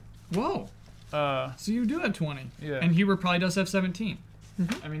 Whoa. So you do have 20. Yeah. And Huber probably does have 17.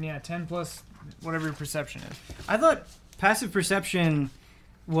 I mean, 10 plus whatever your perception is. I thought passive perception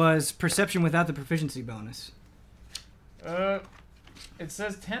was perception without the proficiency bonus. It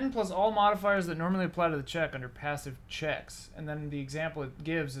says 10 plus all modifiers that normally apply to the check under passive checks. And then the example it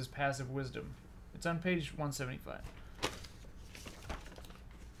gives is passive wisdom. It's on page 175.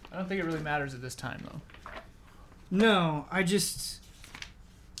 I don't think it really matters at this time, though. No, I just...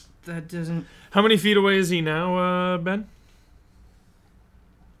 That doesn't... How many feet away is he now, Ben?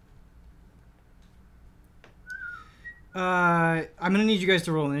 I'm going to need you guys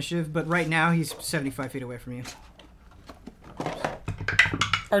to roll initiative, but right now he's 75 feet away from you.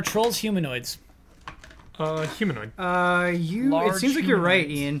 Are trolls humanoids? Humanoid. It Large seems like you're right,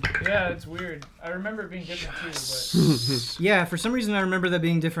 humanoids. Ian. Yeah, it's weird. I remember it being different too, but Yeah, for some reason I remember that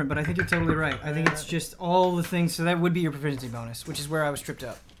being different, but I think you're totally right. I think it's just all the things, so that would be your proficiency bonus, which is where I was tripped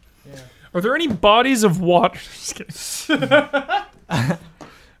up. yeah. Are there any bodies of water? Just kidding.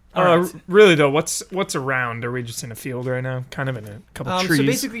 Alright. Really though, what's around? Are we just in a field right now? Kind of in a couple trees. So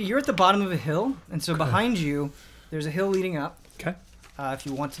basically, you're at the bottom of a hill, and so behind you, there's a hill leading up. Okay. If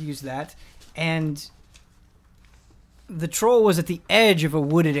you want to use that, and the troll was at the edge of a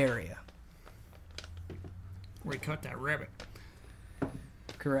wooded area. Where he caught that rabbit.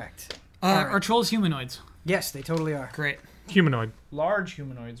 Correct. Are Alright. trolls humanoids? Yes, they totally are. Great. Humanoid. Large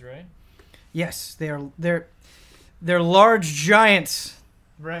humanoids, right? Yes, they are. They're large giants.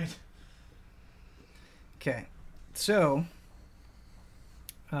 Right. Okay, so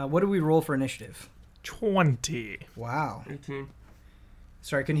what do we roll for initiative? 20. Wow. 18.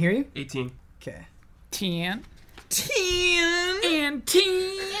 Sorry, I couldn't hear you. 18. Okay. 10. 10. And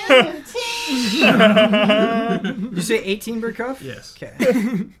 10. Did you say 18, Burkhoff? Yes.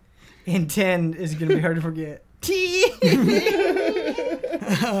 Okay. And 10 is going to be hard to forget.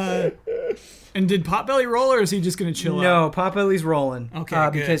 And did Potbelly roll, or is he just going to chill out? No, Potbelly's rolling. Okay,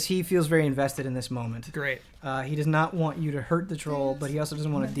 good. Because he feels very invested in this moment. Great. He does not want you to hurt the troll, but he also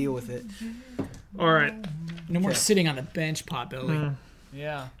doesn't want to deal with it. All right. No more Okay. sitting on the bench, Potbelly.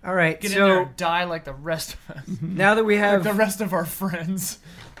 Yeah. All right, Get in there so and die like the rest of us. now that we Like have the rest of our friends.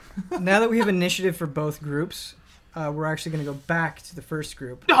 initiative for both groups, we're actually going to go back to the first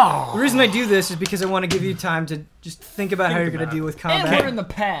group. The reason I do this is because I want to give you time to just think about how you're going to deal with And combat. we're in the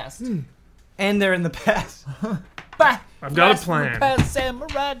past. And they're in the past. I've got a plan. Past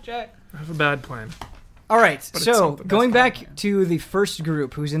Samurai Jack. I have a bad plan. All right, But it's so something going that's fine, back to the first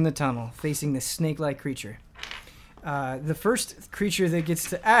group who's in the tunnel facing this snake-like creature. The first creature that gets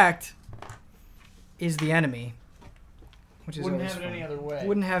to act is the enemy, which is Wouldn't always have it fun. any other way.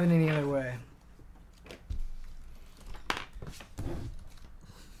 Wouldn't have it any other way.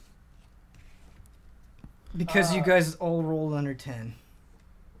 Because you guys all rolled under 10.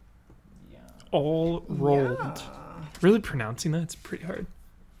 Yeah. All rolled. Yeah. Really pronouncing that's pretty hard.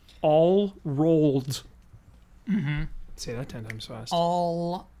 All rolled. Mm-hmm. Say that 10 times fast.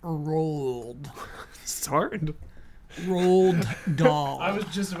 All rolled. It's hard. Rolled doll. I was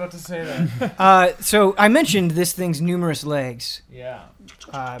just about to say that. So I mentioned this thing's numerous legs Yeah.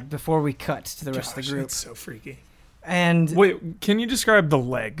 before we cut to the rest of Gosh, the group. It's so freaky. And Wait, can you describe the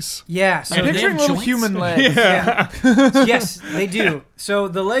legs? yeah, so I'm they picturing have little joints? human legs. yeah. Yes, they do. So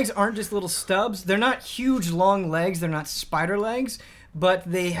the legs aren't just little stubs. They're not huge, long legs. They're not spider legs, but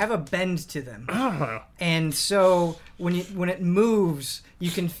they have a bend to them. Oh. And so when it moves, you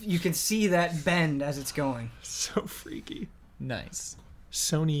can see that bend as it's going. So freaky. Nice.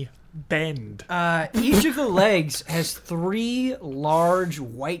 Sony bend. Each of the legs has 3 large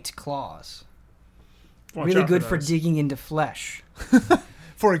white claws. Watch Really out good for those. digging into flesh.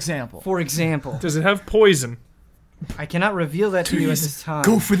 For example. For example, Does it have poison? I cannot reveal that to you at this time.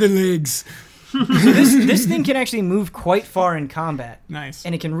 Go for the legs. This thing can actually move quite far in combat, Nice.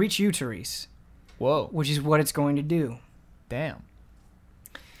 and it can reach you, Therese, Whoa. which is what it's going to do. Damn.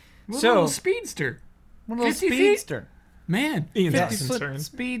 What so- a little speedster. What a little 50 feet? speedster. Man. Ian's not 50-foot concerned.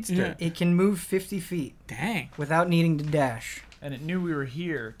 speedster. Yeah. It can move 50 feet Dang. without needing to dash. And it knew we were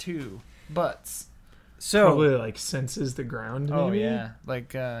here, too. Butts. So, Probably like senses the ground. Maybe? Oh, yeah. Like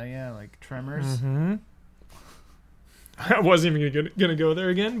tremors. Mm-hmm. I wasn't even gonna go there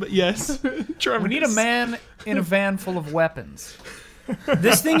again, but yes. We need a man in a van full of weapons.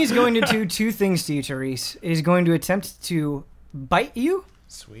 this thing is going to do 2 things to you, Therese. It is going to attempt to bite you,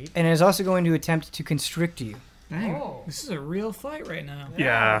 Sweet. and it is also going to attempt to constrict you. Dang. Oh. This is a real fight right now.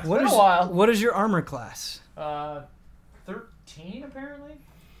 Yeah. What been is a while. what is your armor class? 13 apparently?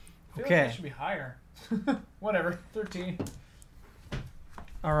 I feel Okay. like it should be higher. Whatever. 13.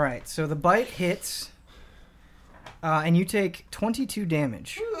 All right, so the bite hits, and you take 22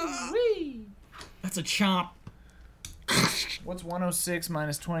 damage. That's a chomp. What's 106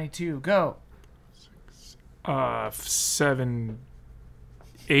 minus 22? Go.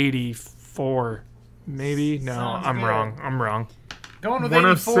 784, maybe. No, Sounds I'm good. wrong. I'm wrong. Going with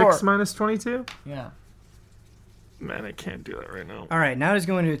 106 84. minus 22. Yeah. Man, I can't do that right now. All right, now it is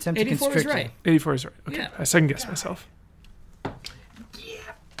going to attempt to 84 is constrict right. you. 84 is right. Okay, Yeah. I second guess myself. All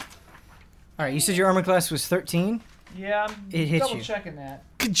right, you said your armor class was 13. Yeah, I'm It hits double you. checking that.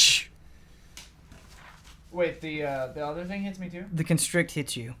 Ka-ch. Wait, the other thing hits me too? The constrict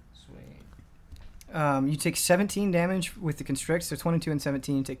hits you. Sweet. You take 17 damage with the constrict, so 22 and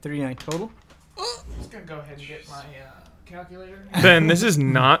 17, you take 39 total. I'm just gonna go ahead and get my calculator. Ben, this is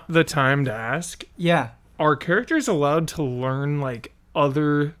not the time to ask. Yeah. Are characters allowed to learn like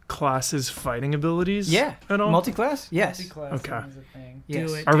other classes' fighting abilities? Yeah. At all? Multi-class? Yes. Multi-class Okay. is a thing. Yes.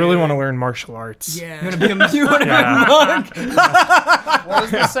 Do it. I really want to learn martial arts. You Yeah. want to be a you wanna Yeah. be a monk? What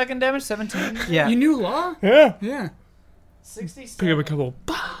was the second damage? 17? Yeah. You knew law? Yeah. Yeah. 67. Pick up a couple.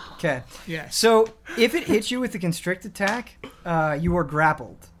 Okay. Yes. So if it hits you with the constrict attack, you are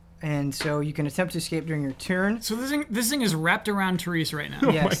grappled, and so you can attempt to escape during your turn. So this thing is wrapped around Therese right now.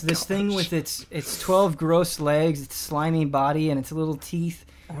 Yes, this thing with its 12 gross legs, its slimy body, and its little teeth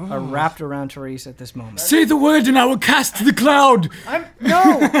are wrapped around Therese at this moment. Say the word and I will cast the cloud. I'm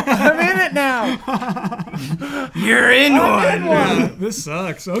in it now. You're in one. Yeah, this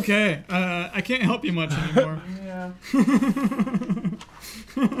sucks. Okay. I can't help you much anymore. Yeah.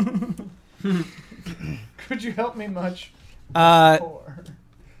 Could you help me much? Or-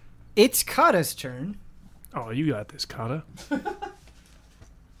 It's Kata's turn. Oh, you got this, Kata.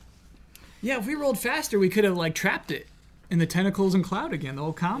 Yeah, if we rolled faster, we could have like trapped it in the tentacles and cloud again, the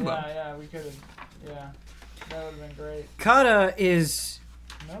whole combo. Yeah, we could have. Yeah, that would have been great. Kata is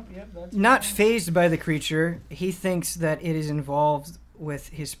Nope, yep, that's not fine. phased by the creature. He thinks that it is involved with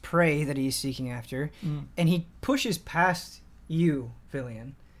his prey that he's seeking after, and he pushes past you,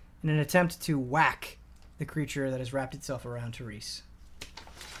 Villian, in an attempt to whack the creature that has wrapped itself around Therese.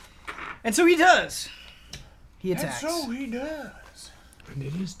 And so he does. He attacks. he does. And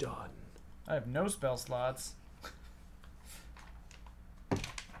it is done. I have no spell slots.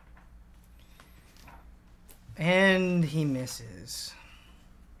 And he misses.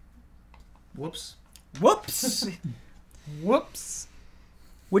 Whoops. Whoops! Whoops.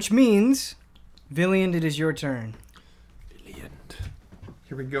 Which means, Villian, it is your turn.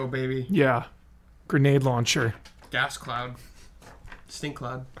 Here we go, baby. Yeah. Grenade launcher. Gas cloud. Stink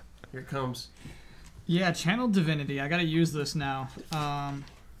cloud. Here it comes. Yeah, channel divinity. I gotta use this now.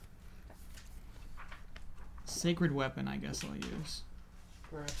 Sacred weapon, I guess I'll use.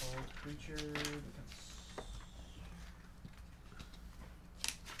 Grappled creature.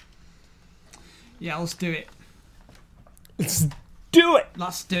 Yeah, let's do it. Let's do it.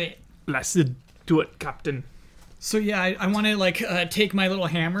 Let's do it. Let's do it, Captain. So yeah, I want to like take my little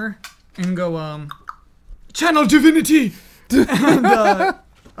hammer and go channel divinity and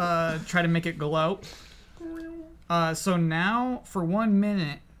try to make it glow. So now for 1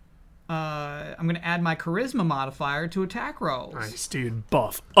 minute, I'm going to add my charisma modifier to attack rolls. Nice, dude.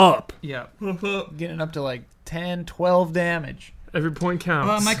 Buff up. Yeah. Getting up to like 10, 12 damage. Every point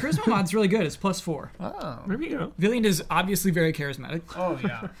counts. My charisma mod's really good. It's +4. Oh. There we go. Villian is obviously very charismatic. Oh,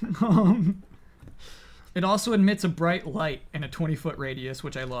 yeah. It also emits a bright light in a 20-foot radius,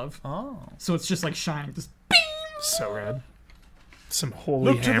 which I love. Oh. So it's just like shining. Just So rad. Some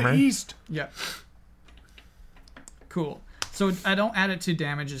holy Look hammer. to the east. yeah. Cool. So I don't add it to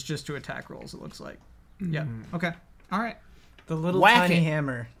damage. It's just to attack rolls. It looks like. Yeah. Okay. All right. The little Whack tiny it.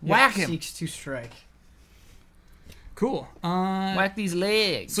 hammer Whack him. seeks to strike. Cool. Whack these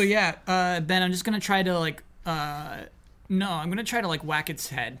legs. So yeah, Ben, I'm just gonna try to like, no, I'm gonna try to like whack its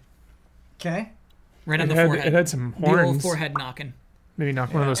head Okay. right on the It forehead. had some the old horns. forehead knocking. Maybe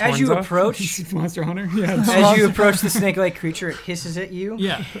knock one of those As horns you off. approach, Monster Hunter. Yeah. as you approach the snake-like creature, it hisses at you.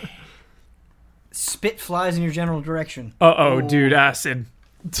 Yeah. Spit flies in your general direction. Uh-oh, dude. Acid.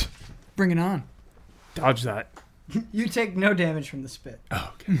 Bring it on. Dodge that. You take no damage from the spit.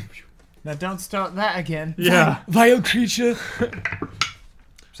 Oh, okay. Now don't start that again. Yeah. Vile creature.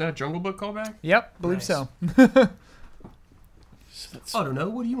 Is that a Jungle Book callback? Yep, believe Nice. so. I don't know.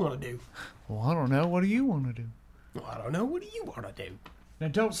 What do you want to do? Well, I don't know. What do you want to do? Well, I don't know. What do you want to do? Now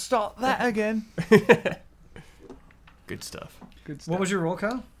don't start that again. Good stuff. Good stuff. What was your roll,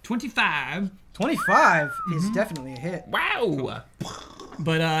 Kyle? 25. 25 is definitely a hit. Wow.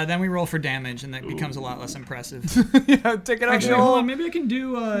 But then we roll for damage, and that becomes a lot less impressive. Yeah, take it out Actually, hold on. Maybe I can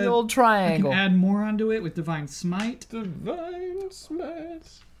do. the old I can triangle. add more onto it with Divine Smite. Divine Smite.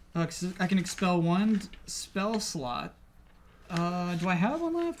 'Cause I can expel one spell slot. Do I have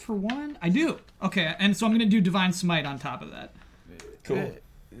one left for one? I do. Okay, and so I'm gonna do Divine Smite on top of that, Cool.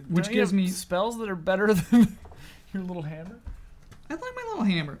 which Don't you gives have me. spells that are better than your little hammer. I like my little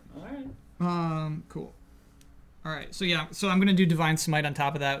hammer. All right. Cool. All right, so yeah, so I'm gonna do Divine Smite on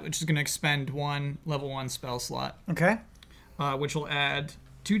top of that, which is gonna expend one level 1 spell slot, Okay. which will add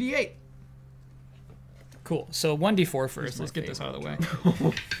 2d8. Cool. So 1d4 first. Let's get this out of the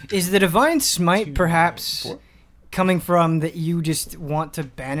way. Is the divine smite perhaps coming from that you just want to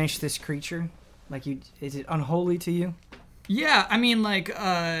banish this creature? Like you, is it unholy to you? Yeah, I mean, like,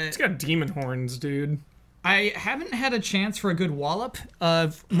 It's got demon horns, dude. I haven't had a chance for a good wallop.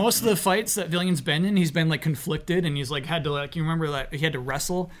 Most of the fights that Villian's been in, he's been like conflicted, and he's like had to like. You remember that he had to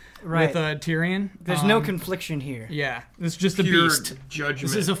wrestle Right. with Tyrion. There's no confliction here. Yeah, it's just a Pure beast. judgment.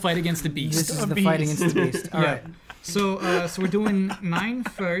 This is a fight against the beast. This is the fight against the beast. All Yeah. right. So we're doing 9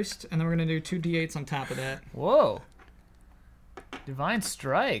 first, and then we're gonna do 2d8s on top of that. Whoa. Divine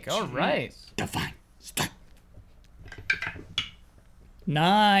Strike. All right. Divine strike.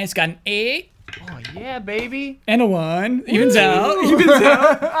 Nice. Got an 8 Oh, yeah, baby. and a 1. Evens out. Evens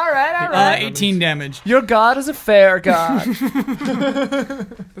out. All right. 18 damage. Your god is a fair god.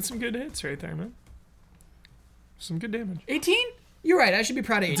 That's some good hits right there, man. Some good damage. 18? You're right. I should be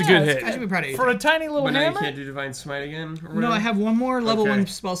proud of 18. It's a good hit. I should be proud of 18. For a tiny little But now you hammer? can't do Divine Smite again? Or No, whatever? I have one more level Okay. 1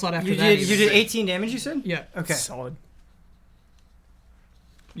 spell slot after You that. did 18 damage, you said? Yeah. Okay. Solid.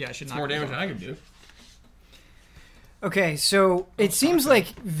 Yeah, I should It's knock more those damage off. than I could do. Okay, so it seems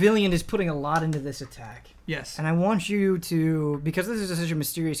like Villian is putting a lot into this attack. Yes. And I want you to, because this is such a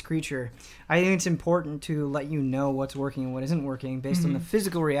mysterious creature, I think it's important to let you know what's working and what isn't working based on the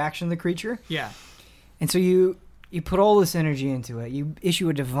physical reaction of the creature. Yeah. And so you put all this energy into it. You issue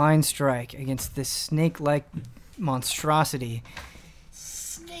a divine strike against this snake-like monstrosity.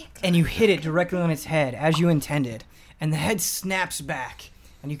 And you hit it directly on its head, as you intended. And the head snaps back,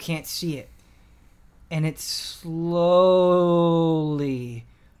 and you can't see it. And it slowly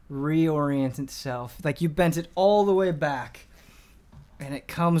reorients itself. Like you bent it all the way back. And it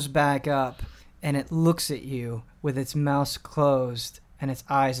comes back up, and it looks at you with its mouth closed and its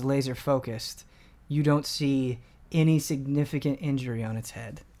eyes laser focused. You don't see any significant injury on its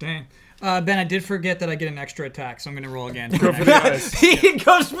head. Dang. Ben, I did forget that I get an extra attack, so I'm going to roll again. Go for the eyes. He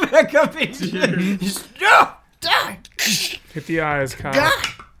goes back up into you. Just, no! Die! Hit the eyes, Kyle.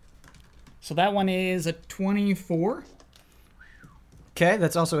 So that one is a 24. Okay,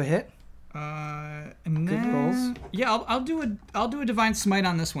 that's also a hit. And Good then, rolls. Yeah, I'll do a divine smite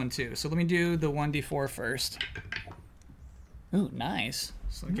on this one too. So let me do the 1d4 first. Ooh, nice.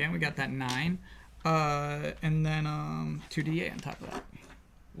 So again, we got that 9. And then 2d8 on top of that.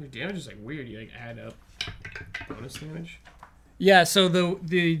 Your damage is like weird. You like add up bonus damage. Yeah, so the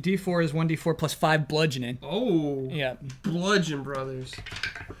d4 is 1d4 plus 5 bludgeoning. Oh. Yeah. Bludgeon Brothers.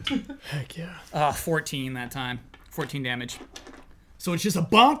 Heck yeah. 14 that time. 14 damage. So it's just a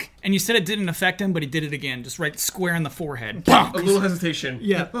bonk, and you said it didn't affect him, but he did it again, just right square in the forehead. Bonk! A little hesitation.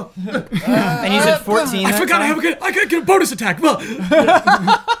 Yeah. And you said 14 I that forgot time? I could get a bonus attack. Well,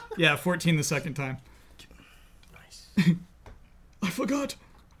 Yeah, 14 the second time. Nice. I forgot.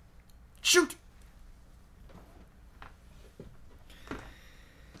 Shoot.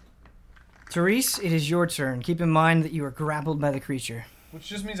 Therese, it is your turn. Keep in mind that you are grappled by the creature. Which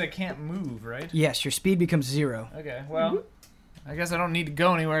just means I can't move, right? Yes, your speed becomes 0. Okay, well, I guess I don't need to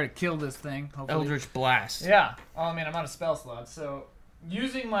go anywhere to kill this thing. Hopefully. Eldritch Blast. Yeah. Oh, I mean, I'm out of spell slots, so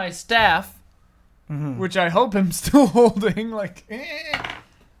using my staff, Mhm. which I hope I'm still holding, like,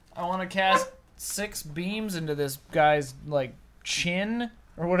 I want to cast 6 beams into this guy's, like, chin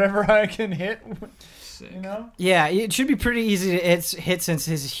or whatever I can hit. Sick. You know? Yeah, it should be pretty easy to hit since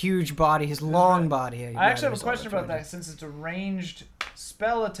his huge body, his long body. I actually have a question about that since it's a ranged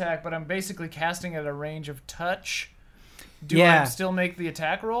spell attack, but I'm basically casting at a range of touch. Do Yeah. I still make the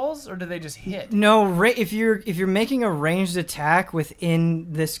attack rolls, or do they just hit? No, if you're making a ranged attack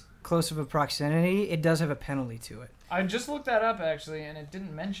within this close of a proximity, it does have a penalty to it. I just looked that up actually, and it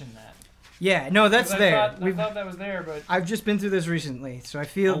didn't mention that. Yeah, no, that's 'Cause there. I thought that was there, but I've just been through this recently, so I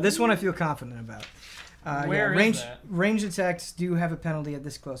feel this one I feel confident about. Where is ranged, that? Ranged attacks do have a penalty at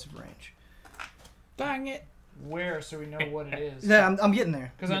this close of range. Dang it. where so we know what it is? Yeah, I'm getting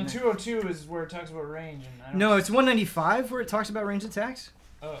there. Because on 202 is where it talks about range, and I don't. No, it's 195 where it talks about ranged attacks.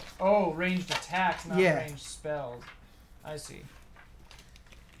 Oh, ranged attacks, not Yeah. ranged spells. I see.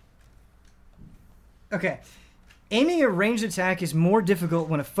 Okay. Aiming a ranged attack is more difficult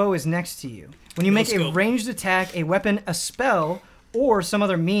when a foe is next to you. When you make a scope. ranged attack, a weapon, a spell, or some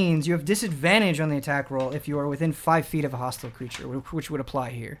other means, you have disadvantage on the attack roll if you are within 5 feet of a hostile creature, which would apply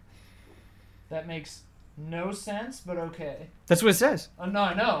here. That makes no sense, but okay. That's what it says. No,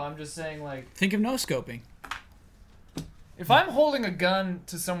 I know. I'm just saying, like, Think of no-scoping. if I'm holding a gun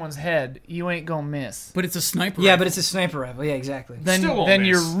to someone's head, you ain't gonna miss. But it's a sniper Yeah, rifle. but it's a sniper rifle. Yeah, exactly. Then, Still won't then miss.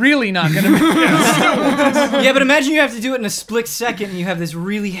 you're really not gonna miss. Yeah, but imagine you have to do it in a split second and you have this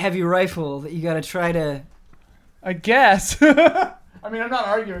really heavy rifle that you gotta try to... I guess. I mean, I'm not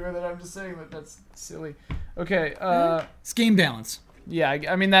arguing with it. I'm just saying that that's silly. Okay. It's game balance. Yeah.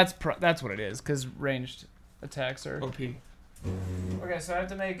 I mean, that's what it is. Because ranged attacks are. OP. Okay, so I have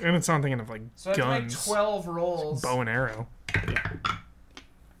to make. And it's not thinking of like So I have to make guns, 12 rolls. bow and arrow.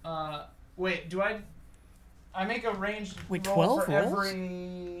 Wait. Do I make a ranged Wait, roll 12 for rolls?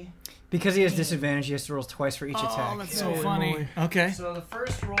 every? Because he has disadvantage, he has to roll twice for each attack. Oh, that's so Okay. funny. Okay. So the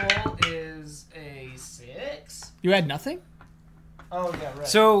first roll is a 6. You had nothing? Oh yeah, right.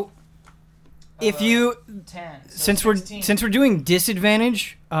 So, if you... 10. So Since 16. we're doing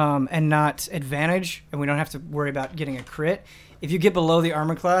disadvantage and not advantage, and we don't have to worry about getting a crit, if you get below the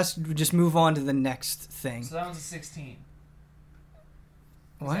armor class, just move on to the next thing. So that one's a 16.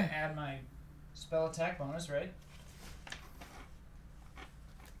 'Cause What? I add my spell attack bonus, right?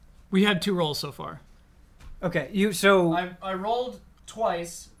 We had 2 rolls so far. Okay, so I rolled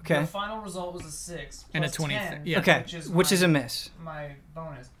twice. Okay. The final result was a 6 And a plus 20. 10, Yeah. okay, which is my, a miss. my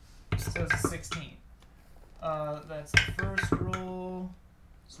bonus. So it's a 16. That's the first roll.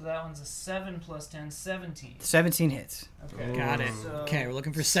 So that one's a 7 plus 10, 17. 17 hits. Okay. Got it. So, Okay, we're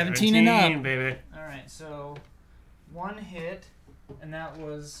looking for 17 and up. baby. All right. So 1 hit, and that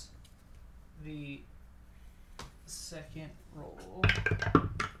was the second roll.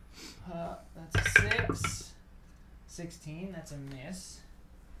 That's a 6. 16. That's a miss.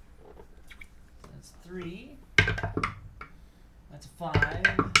 That's 3. That's a 5.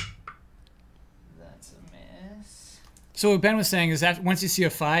 That's a miss. So what Ben was saying is that once you see a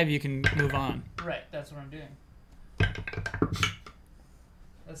 5, you can move on. Right. That's what I'm doing.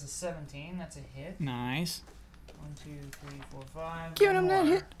 That's a 17. That's a hit. Nice. 1, 2, 3, 4, 5. Giving him that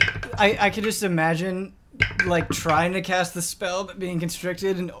hit. I could just imagine, like, trying to cast the spell, but being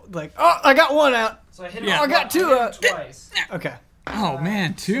constricted, and, like, oh, I got one out. So I hit Yeah. him. I got two hit him out. twice. Okay. Oh,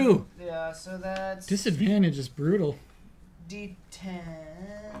 man, 2. Yeah, so that's Disadvantage is brutal.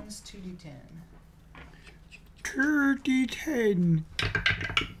 D10s, 2D10. 30-10.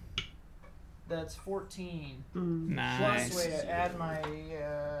 That's 14. Nice. Plus, wait, I add my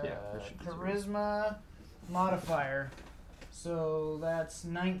charisma modifier. So that's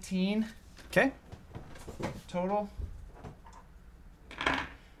 19 Okay. total.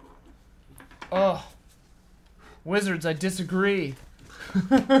 Oh. Wizards, I disagree.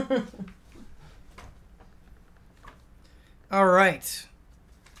 All right.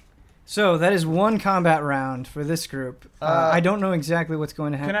 So that is one combat round for this group. I don't know exactly what's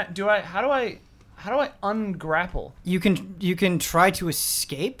going to happen. How do I ungrapple? You can try to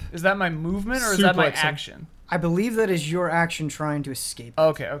escape. Is that my movement or is that my Suplex him. action? I believe that is your action trying to escape.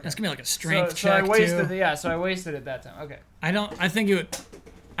 Okay. That's gonna be like a strength so I check wasted too. Yeah, so I wasted it that time. Okay. I think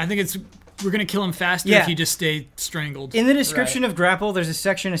it's we're gonna kill him faster Yeah. if you just stay strangled. In the description of grapple, there's a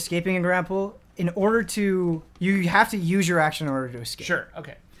section escaping a grapple. In order to, you have to use your action in order to escape. Sure.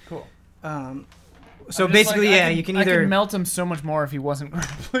 Okay. Cool. So I'm just basically, like, yeah, you can I either could melt him so much more if he wasn't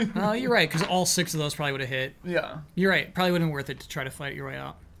grappling. Oh, you're right, because all 6 of those probably would have hit. Yeah. You're right. Probably wouldn't be worth it to try to fight your way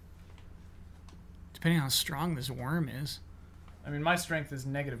out. Depending on how strong this worm is. I mean, my strength is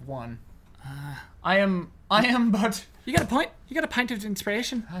 -1. I am, but You got a point? You got a pint of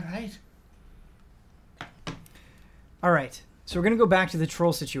inspiration? all right. All right. So we're gonna go back to the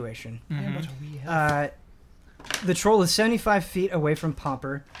troll situation. Yeah, but we have The troll is 75 feet away from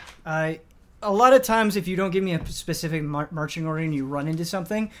Pomper. A lot of times, if you don't give me a specific marching order and you run into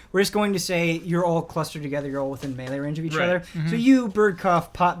something, we're just going to say you're all clustered together, you're all within melee range of each Right. other. So you,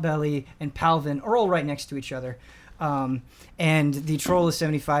 Birdcough, Potbelly, and Palvin are all right next to each other. And the troll is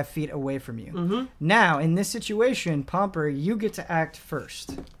 75 feet away from you. Now, in this situation, Pomper, you get to act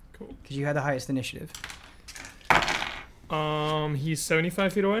first. Cool. Because you had the highest initiative. He's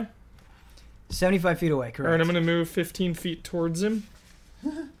 75 feet away. 75 feet away, correct. All right, I'm gonna move 15 feet towards him.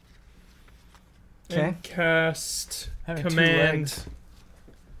 Okay. And cast Having 2 command legs.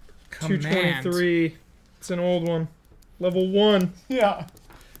 223. It's an old one. Level 1. Yeah.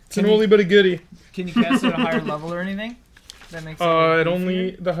 It's an oldie but a goodie. Can you cast it at a higher level or anything? That makes It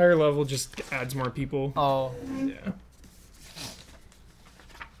only the higher level just adds more people. Oh. Yeah.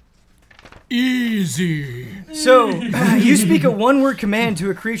 Easy. So, you speak a one-word command to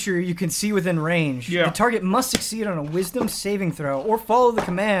a creature you can see within range. Yeah. The target must succeed on a wisdom saving throw or follow the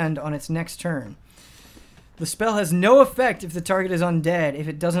command on its next turn. The spell has no effect if the target is undead, if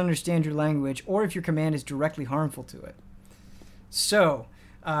it doesn't understand your language, or if your command is directly harmful to it. So,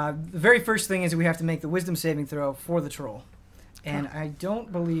 the very first thing is we have to make the wisdom saving throw for the troll. And I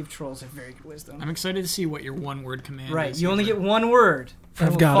don't believe trolls have very good wisdom. I'm excited to see what your one-word command is. Right, you only get one word. And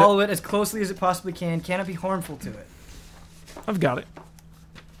I've we'll got follow it as closely as it possibly can. Cannot be harmful to it. I've got it.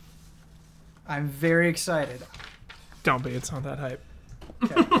 I'm very excited. Don't be. It's not that hype.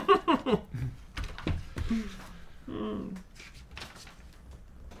 Okay.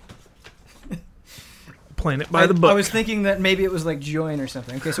 Playing it by the book. I was thinking that maybe it was like join or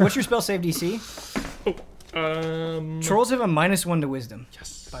something. Okay, so what's your spell save DC? Trolls have a -1 to wisdom.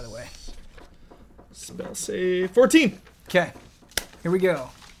 Yes. By the way. Spell save 14. Okay, here we go.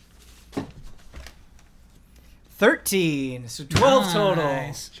 13, so 12 total.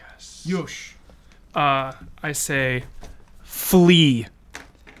 Nice. Yes. Yosh. I say flee.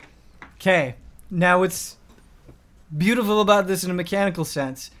 Okay, now what's beautiful about this in a mechanical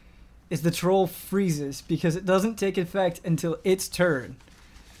sense is the troll freezes because it doesn't take effect until its turn.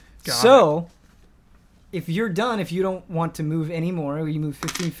 Got So, if you're done, if you don't want to move anymore, you move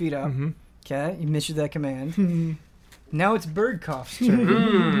 15 feet up. Mm-hmm. Okay, you missed that command. Now it's Birdcough's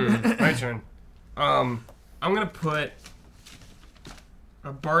turn. My turn. I'm gonna put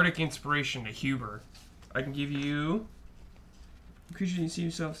a bardic inspiration to Huber. I can give you. Creature you see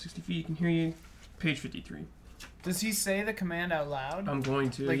yourself 60 feet. Can hear you. Page 53. Does he say the command out loud? I'm going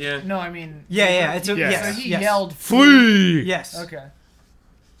to. Like, yeah. No, I mean. Yeah, it's a Yes. So he yes. yelled. Flee. Yes. Okay.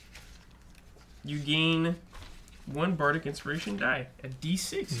 You gain 1 bardic inspiration die. A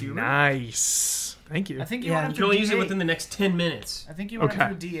D6. Huber. Nice. Thank you. I think you Yeah. went You up can to only D8. use it within the next 10 minutes. I think you went Okay. up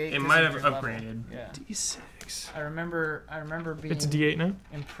to a D8. It 'cause might of have your level. upgraded. Yeah. D6. I remember being It's a D8 now.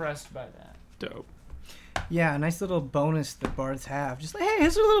 impressed by that. Dope. Yeah, a nice little bonus that bards have. Just like, hey,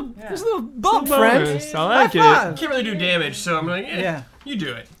 here's a little, Yeah. here's a little bump, Little friend. bonus. I like High it. five. Can't really do damage, so I'm like, Yeah. you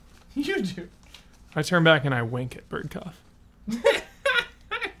do it. You do. I turn back and I wink at Birdcough.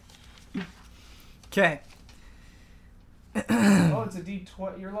 Okay. Oh, it's a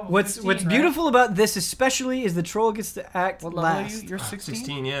D12. You're level What's 15, what's right? beautiful about this, especially, is the troll gets to act What level are last. you? You're 16?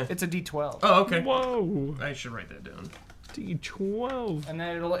 16, yeah. It's a D12. Oh, okay. Whoa. I should write that down. D12. And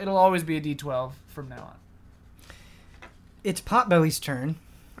then it'll always be a D12 from now on. It's Potbelly's turn.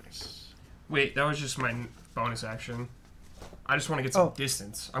 Wait, that was just my bonus action. I just want to get some Oh.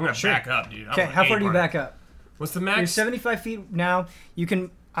 distance. I'm gonna Sure. back up, dude. Okay, how far do you back up? What's the You're max? 75 feet now. You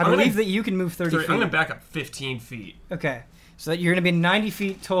can. I I'm gonna- believe that you can move 30 I'm feet. gonna back up 15 feet. Okay. So that you're going to be 90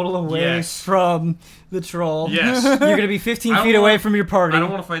 feet total away Yes. from the troll. Yes. You're going to be 15 I don't feet away want- from your party. I don't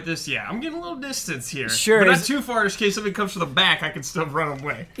want to fight this. Yeah, I'm getting a little distance here. Sure, but not is- too far. In case somebody comes from the back, I can still run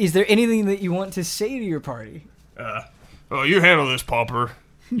away. Is there anything that you want to say to your party? Oh, you handle this, Pauper.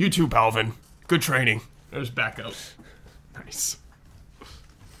 You too, Palvin. Good training. There's backup. Nice.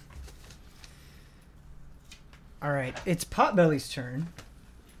 All right. It's Potbelly's turn.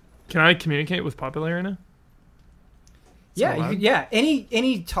 Can I communicate with Potbelly right now? Yeah, you could, yeah.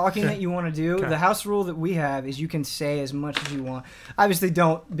 Any talking Okay. that you want to do, Okay. the house rule that we have is you can say as much as you want. Obviously,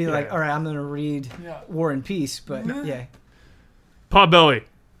 don't be like, Yeah. all right, I'm going to read War and Peace, but yeah. Potbelly.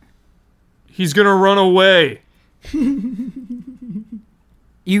 He's gonna run away.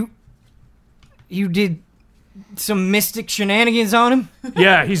 You did some mystic shenanigans on him?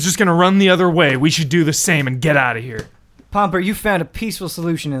 Yeah, he's just gonna run the other way. We should do the same and get out of here. Pomper, you found a peaceful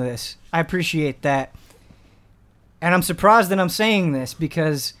solution to this. I appreciate that. And I'm surprised that I'm saying this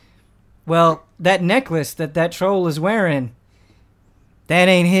because, well, that necklace that troll is wearing, that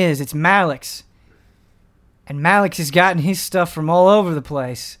ain't his. It's Malik's. And Malik has gotten his stuff from all over the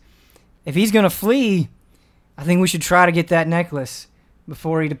place. If he's going to flee, I think we should try to get that necklace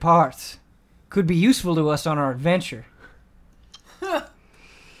before he departs. Could be useful to us on our adventure.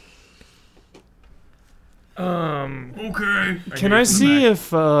 Okay. Can I see if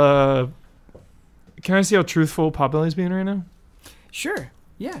can I see how truthful Potbelly's being right now? Sure.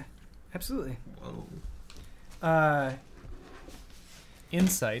 Yeah. Absolutely.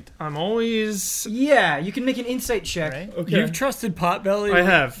 Insight. I'm always Yeah, you can make an insight check. Right? okay. You've trusted Potbelly I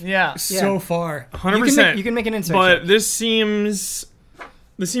have Yeah. so far. 100%. You can make an insight but check. this seems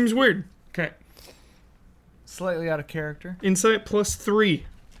weird. Okay. Slightly out of character. Insight +3.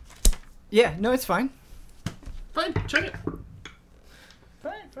 Yeah, no, it's fine. Fine, check it.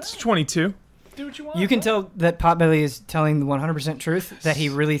 It's 22. Do what you want. You can tell that Potbelly is telling the 100% truth, that he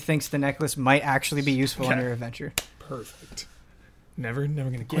really thinks the necklace might actually be useful on Okay. your adventure. Perfect. Never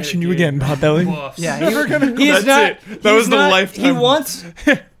gonna question you dude. again, Potbelly. Buffs. Yeah, That's not. it. That was the lifetime. He wants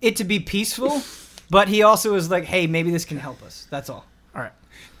it to be peaceful, but he also is like, hey, maybe this can help us. That's all.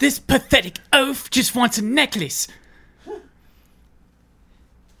 This pathetic oaf just wants a necklace.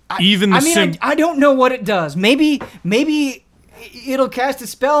 Even the I mean, I don't know what it does. Maybe it'll cast a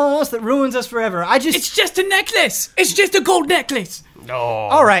spell on us that ruins us forever. It's just a necklace. It's just a gold necklace. No.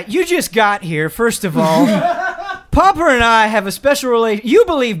 All right, you just got here, first of all. Popper and I have a special relation. You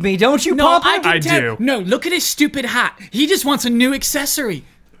believe me, don't you, No, Popper? I can I tell. do. No, look at his stupid hat. He just wants a new accessory.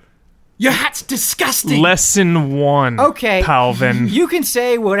 Your hat's disgusting. Lesson 1. Okay. Palvin. You can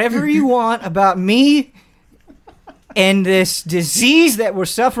say whatever you want about me and this disease that we're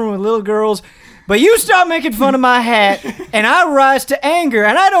suffering with little girls, but you stop making fun of my hat, and I rise to anger,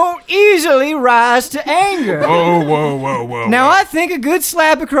 and I don't easily rise to anger. Whoa. Now, I think a good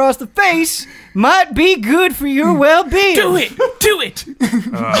slap across the face might be good for your well-being. Do it. Do it.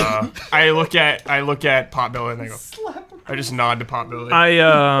 I look at Potbelly and I go. I just nod to Potbelly.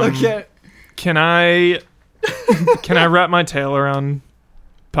 Okay. Can I wrap my tail around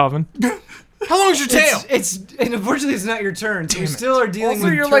Palvin? How long's your tail? It's and unfortunately it's not your turn, so you still are dealing Also,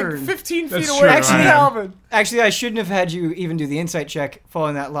 with you're turn. like 15 feet That's away true, from Actually, Calvin. Actually, I shouldn't have had you even do the insight check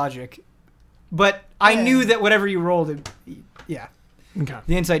following that logic. But I knew that whatever you rolled, yeah, Okay.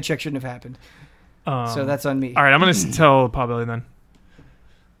 the insight check shouldn't have happened. So that's on me. All right, I'm going to tell Potbelly then.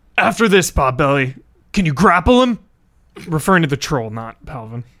 After this, Potbelly, can you grapple him? Referring to the troll, not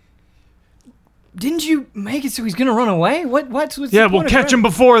Palvin. Didn't you make it so he's gonna run away? What's Yeah, we'll catch him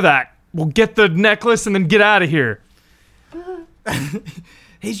before that. We'll get the necklace and then get out of here.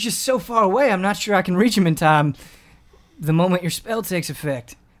 He's just so far away. I'm not sure I can reach him in time. The moment your spell takes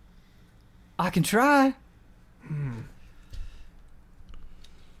effect, I can try.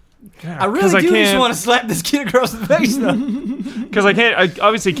 Yeah, I really do just want to slap this kid across the face, though. Because I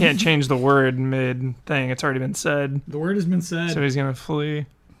obviously can't change the word mid thing. It's already been said. The word has been said. So he's going to flee.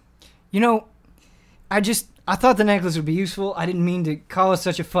 You know, I thought the necklace would be useful. I didn't mean to cause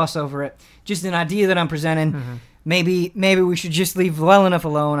such a fuss over it. Just an idea that I'm presenting. Mm-hmm. Maybe we should just leave well enough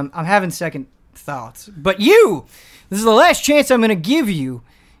alone. I'm having second thoughts. But you, this is the last chance I'm going to give you,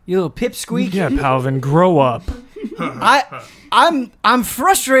 you little pipsqueak. Yeah, Palvin, grow up. I'm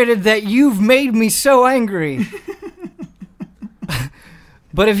frustrated that you've made me so angry.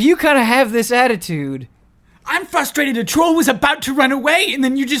 But if you kind of have this attitude, I'm frustrated. A troll was about to run away, and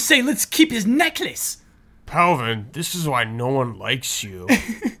then you just say, let's keep his necklace. Palvin, this is why no one likes you.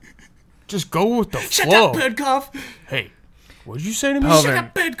 Just go with the Shut flow. up, Birdcough. Hey, what did you say to me? Palvin, Shut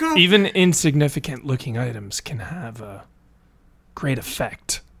up, Birdcough. even insignificant looking items can have a great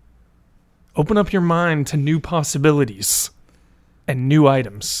effect. Open up your mind to new possibilities and new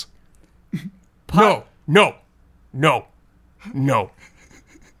items. No.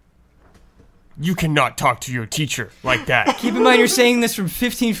 You cannot talk to your teacher like that. keep in mind you're saying this from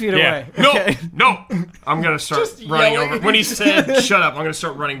 15 feet Yeah. away. Okay. No. I'm going to start running yelling. over. When he said, shut up, I'm going to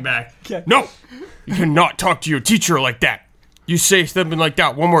start running back. Okay. No. You cannot talk to your teacher like that. You say something like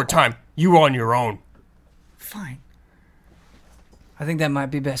that one more time, you on your own. Fine. I think that might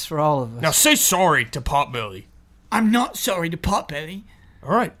be best for all of us. Now say sorry to Potbelly. I'm not sorry to Potbelly.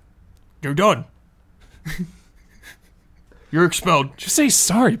 All right, you're done. You're expelled. Just say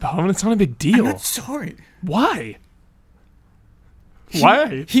sorry, Palvin. It's not a big I'm deal. not sorry. Why?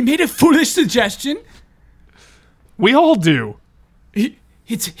 Why? He made a foolish suggestion. We all do.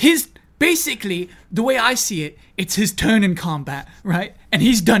 It's his... Basically, the way I see it, it's his turn in combat, right? And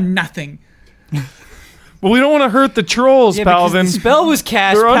he's done nothing. Well, we don't want to hurt the trolls, Yeah, because Palvin. the spell was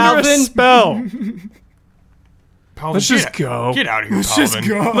cast, They're under a Palvin. spell. Palvin, Let's just go. Get out of here,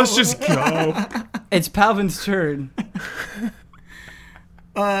 Palvin. Let's just go. It's Palvin's turn.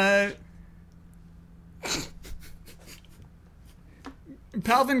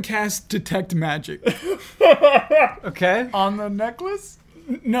 Palvin casts Detect Magic. Okay. On the necklace?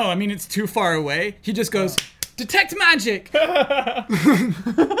 No, I mean, it's too far away. He just goes, Detect Magic!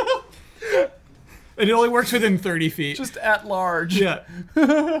 It only works within 30 feet. Just at large. Yeah.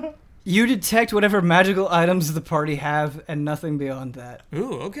 You detect whatever magical items the party have and nothing beyond that.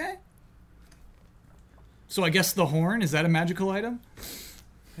 Ooh, okay. So I guess the horn, is that a magical item?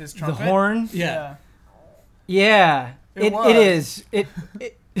 His The trumpet? horn? Yeah. Yeah. It was. is.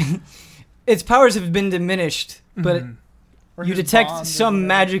 Its powers have been diminished, but Or you his detect bond or some whatever.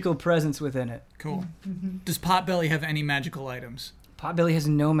 magical presence within it. Cool. Does Potbelly have any magical items? Potbelly has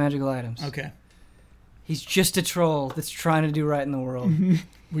no magical items. Okay. He's just a troll that's trying to do right in the world.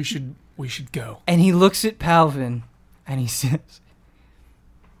 We should go. And he looks at Palvin and he says,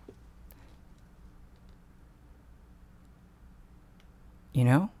 "You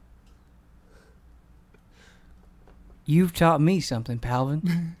know, you've taught me something,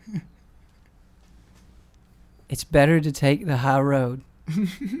 Palvin. It's better to take the high road.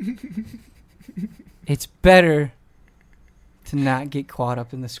 It's better to not get caught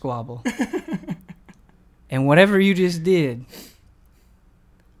up in the squabble. And whatever you just did,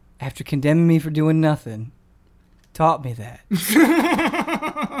 after condemning me for doing nothing, taught me that.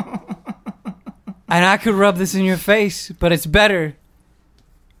 And I could rub this in your face, but it's better.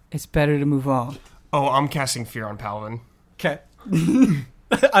 It's better to move on." Oh, I'm casting fear on Palvin. Okay.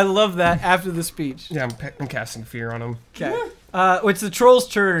 I love that after the speech. Yeah, I'm casting fear on him. Okay. It's the troll's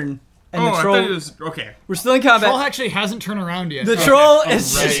turn. And Oh, the I troll, thought it was... Okay. we're still in combat. Troll actually hasn't turned around yet. The troll I'm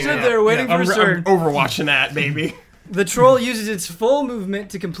is ready just stood now. there waiting for I'm, his I'm turn. overwatching that, baby. The troll uses its full movement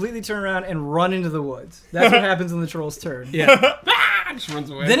to completely turn around and run into the woods. That's what happens on the troll's turn. Yeah. Just runs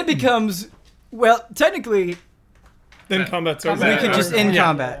away. Then it becomes, well, technically, Then combat's we over. can just end Yeah.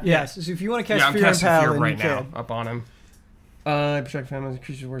 combat. Yes. So if you want to yeah, cast I'm fear on casting fear Palvin, right you now. can. Up on him. Protect families and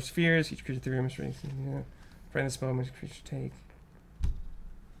creatures' worst fears. Each creature 3 must raise. Friend the spell makes creature take.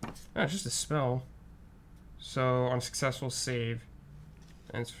 Oh, it's just a spell. So on a successful save,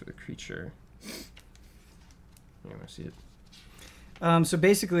 and it's for the creature. Yeah, I see it. So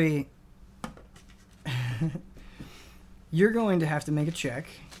basically, you're going to have to make a check.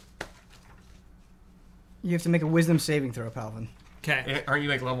 You have to make a wisdom saving throw, Palvin. Okay. Aren't you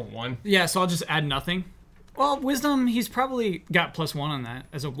like level 1? Yeah, so I'll just add nothing. Well, wisdom, he's probably got +1 on that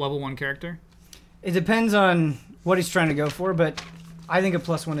as a level 1 character. It depends on what he's trying to go for, but I think a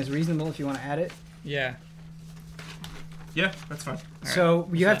 +1 is reasonable if you want to add it. Yeah. Yeah, that's fine. So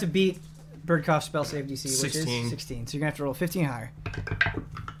you have to beat Birdcoug's spell save DC, which 16. is 16. So you're going to have to roll 15 higher.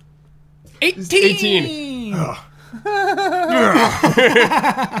 18!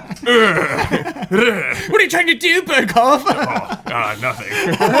 What are you trying to do, Birdcough? Nothing.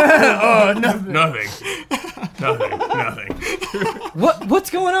 Nothing. What's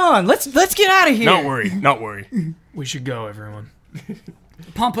going on? Let's get out of here. Not worry. We should go, everyone.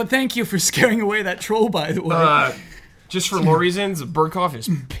 Pompa, thank you for scaring away that troll, by the way. Just for lore reasons, Birdcough is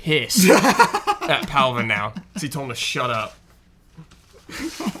pissed at Palvin now. So he told him to shut up.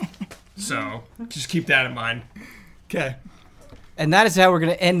 So, just keep that in mind. Okay. And that is how we're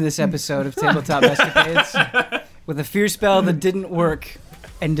going to end this episode of Tabletop Escapades with a fear spell that didn't work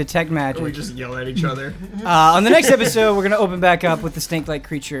and detect We magic. just yell at each other. On the next episode, we're going to open back up with the snake-like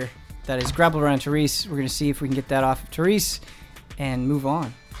creature that is grappled around Therese. We're going to see if we can get that off of Therese and move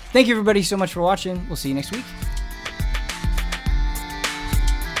on. Thank you, everybody, so much for watching. We'll see you next week.